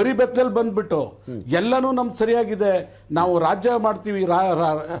ಇವರು ಬರೀ ಬೆತ್ತಲ್ಲಿ ಬಂದ್ಬಿಟ್ಟು ಎಲ್ಲಾನು ನಮ್ದು ಸರಿಯಾಗಿದೆ, ನಾವು ರಾಜ್ಯ ಮಾಡ್ತೀವಿ,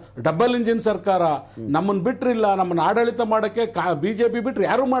 ಡಬಲ್ ಇಂಜಿನ್ ಸರ್ಕಾರ, ನಮ್ಮನ್ನ ಬಿಟ್ರಿಲ್ಲ, ನಮ್ಮನ್ನ ಆಡಳಿತ ಮಾಡಕ್ಕೆ ಬಿಜೆಪಿ ಬಿಟ್ರೆ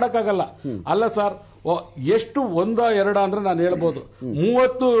ಯಾರು ಮಾಡಕ್ಕಾಗಲ್ಲ. ಅಲ್ಲ ಸರ್, ಎಷ್ಟು 1-2 ಅಂದ್ರೆ ನಾನು ಹೇಳ್ಬೋದು,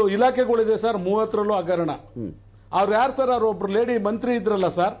 30 ಇಲಾಖೆಗಳಿದೆ ಸರ್, 30ರಲ್ಲೂ ಹಗರಣ. ಅವ್ರು ಯಾರು ಸರ್? ಅವ್ರು ಒಬ್ರು ಲೇಡಿ ಮಂತ್ರಿ ಇದ್ರಲ್ಲ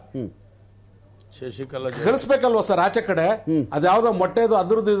ಸರ್, ಶಶಿಕಲಾ, ಕಳಿಸ್ಬೇಕಲ್ವಾ ಸರ್ ಆಚೆ ಕಡೆ? ಅದ್ಯಾವ್ದೋ ಮೊಟ್ಟೆದು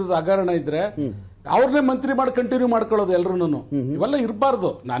ಅದ್ರದ್ದು ಹಗರಣ ಇದ್ರೆ ಅವ್ರನ್ನೇ ಮಂತ್ರಿ ಮಾಡಿ ಕಂಟಿನ್ಯೂ ಮಾಡ್ಕೊಳ್ಳೋದು ಎಲ್ರು. ಇವೆಲ್ಲ ಇರಬಾರ್ದು.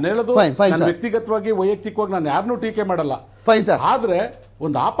 ನಾನು ಹೇಳೋದು ವ್ಯಕ್ತಿಗತವಾಗಿ, ವೈಯಕ್ತಿಕವಾಗಿ ನಾನು ಯಾರನ್ನೂ ಟೀಕೆ ಮಾಡಲ್ಲ. ಆದ್ರೆ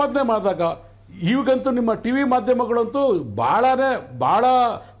ಒಂದು ಆಪಾದನೆ ಮಾಡಿದಾಗ, ಈಗಂತೂ ನಿಮ್ಮ ಟಿವಿ ಮಾಧ್ಯಮಗಳಂತೂ ಬಹಳ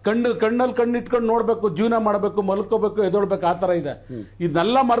ಕಣ್ಣಲ್ಲಿ ಕಣ್ಣಿಟ್ಕೊಂಡು ನೋಡ್ಬೇಕು, ಜೀವನ ಮಾಡಬೇಕು, ಮಲ್ಕೋಬೇಕು, ಎದೊಳ್ಬೇಕು, ಆ ತರ ಇದೆ.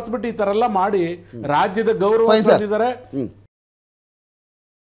 ಇದನ್ನೆಲ್ಲ ಮರ್ತ್ಬಿಟ್ಟು ಈ ತರ ಎಲ್ಲ ಮಾಡಿ ರಾಜ್ಯದ ಗೌರವ ತಂದಿದ್ದಾರೆ.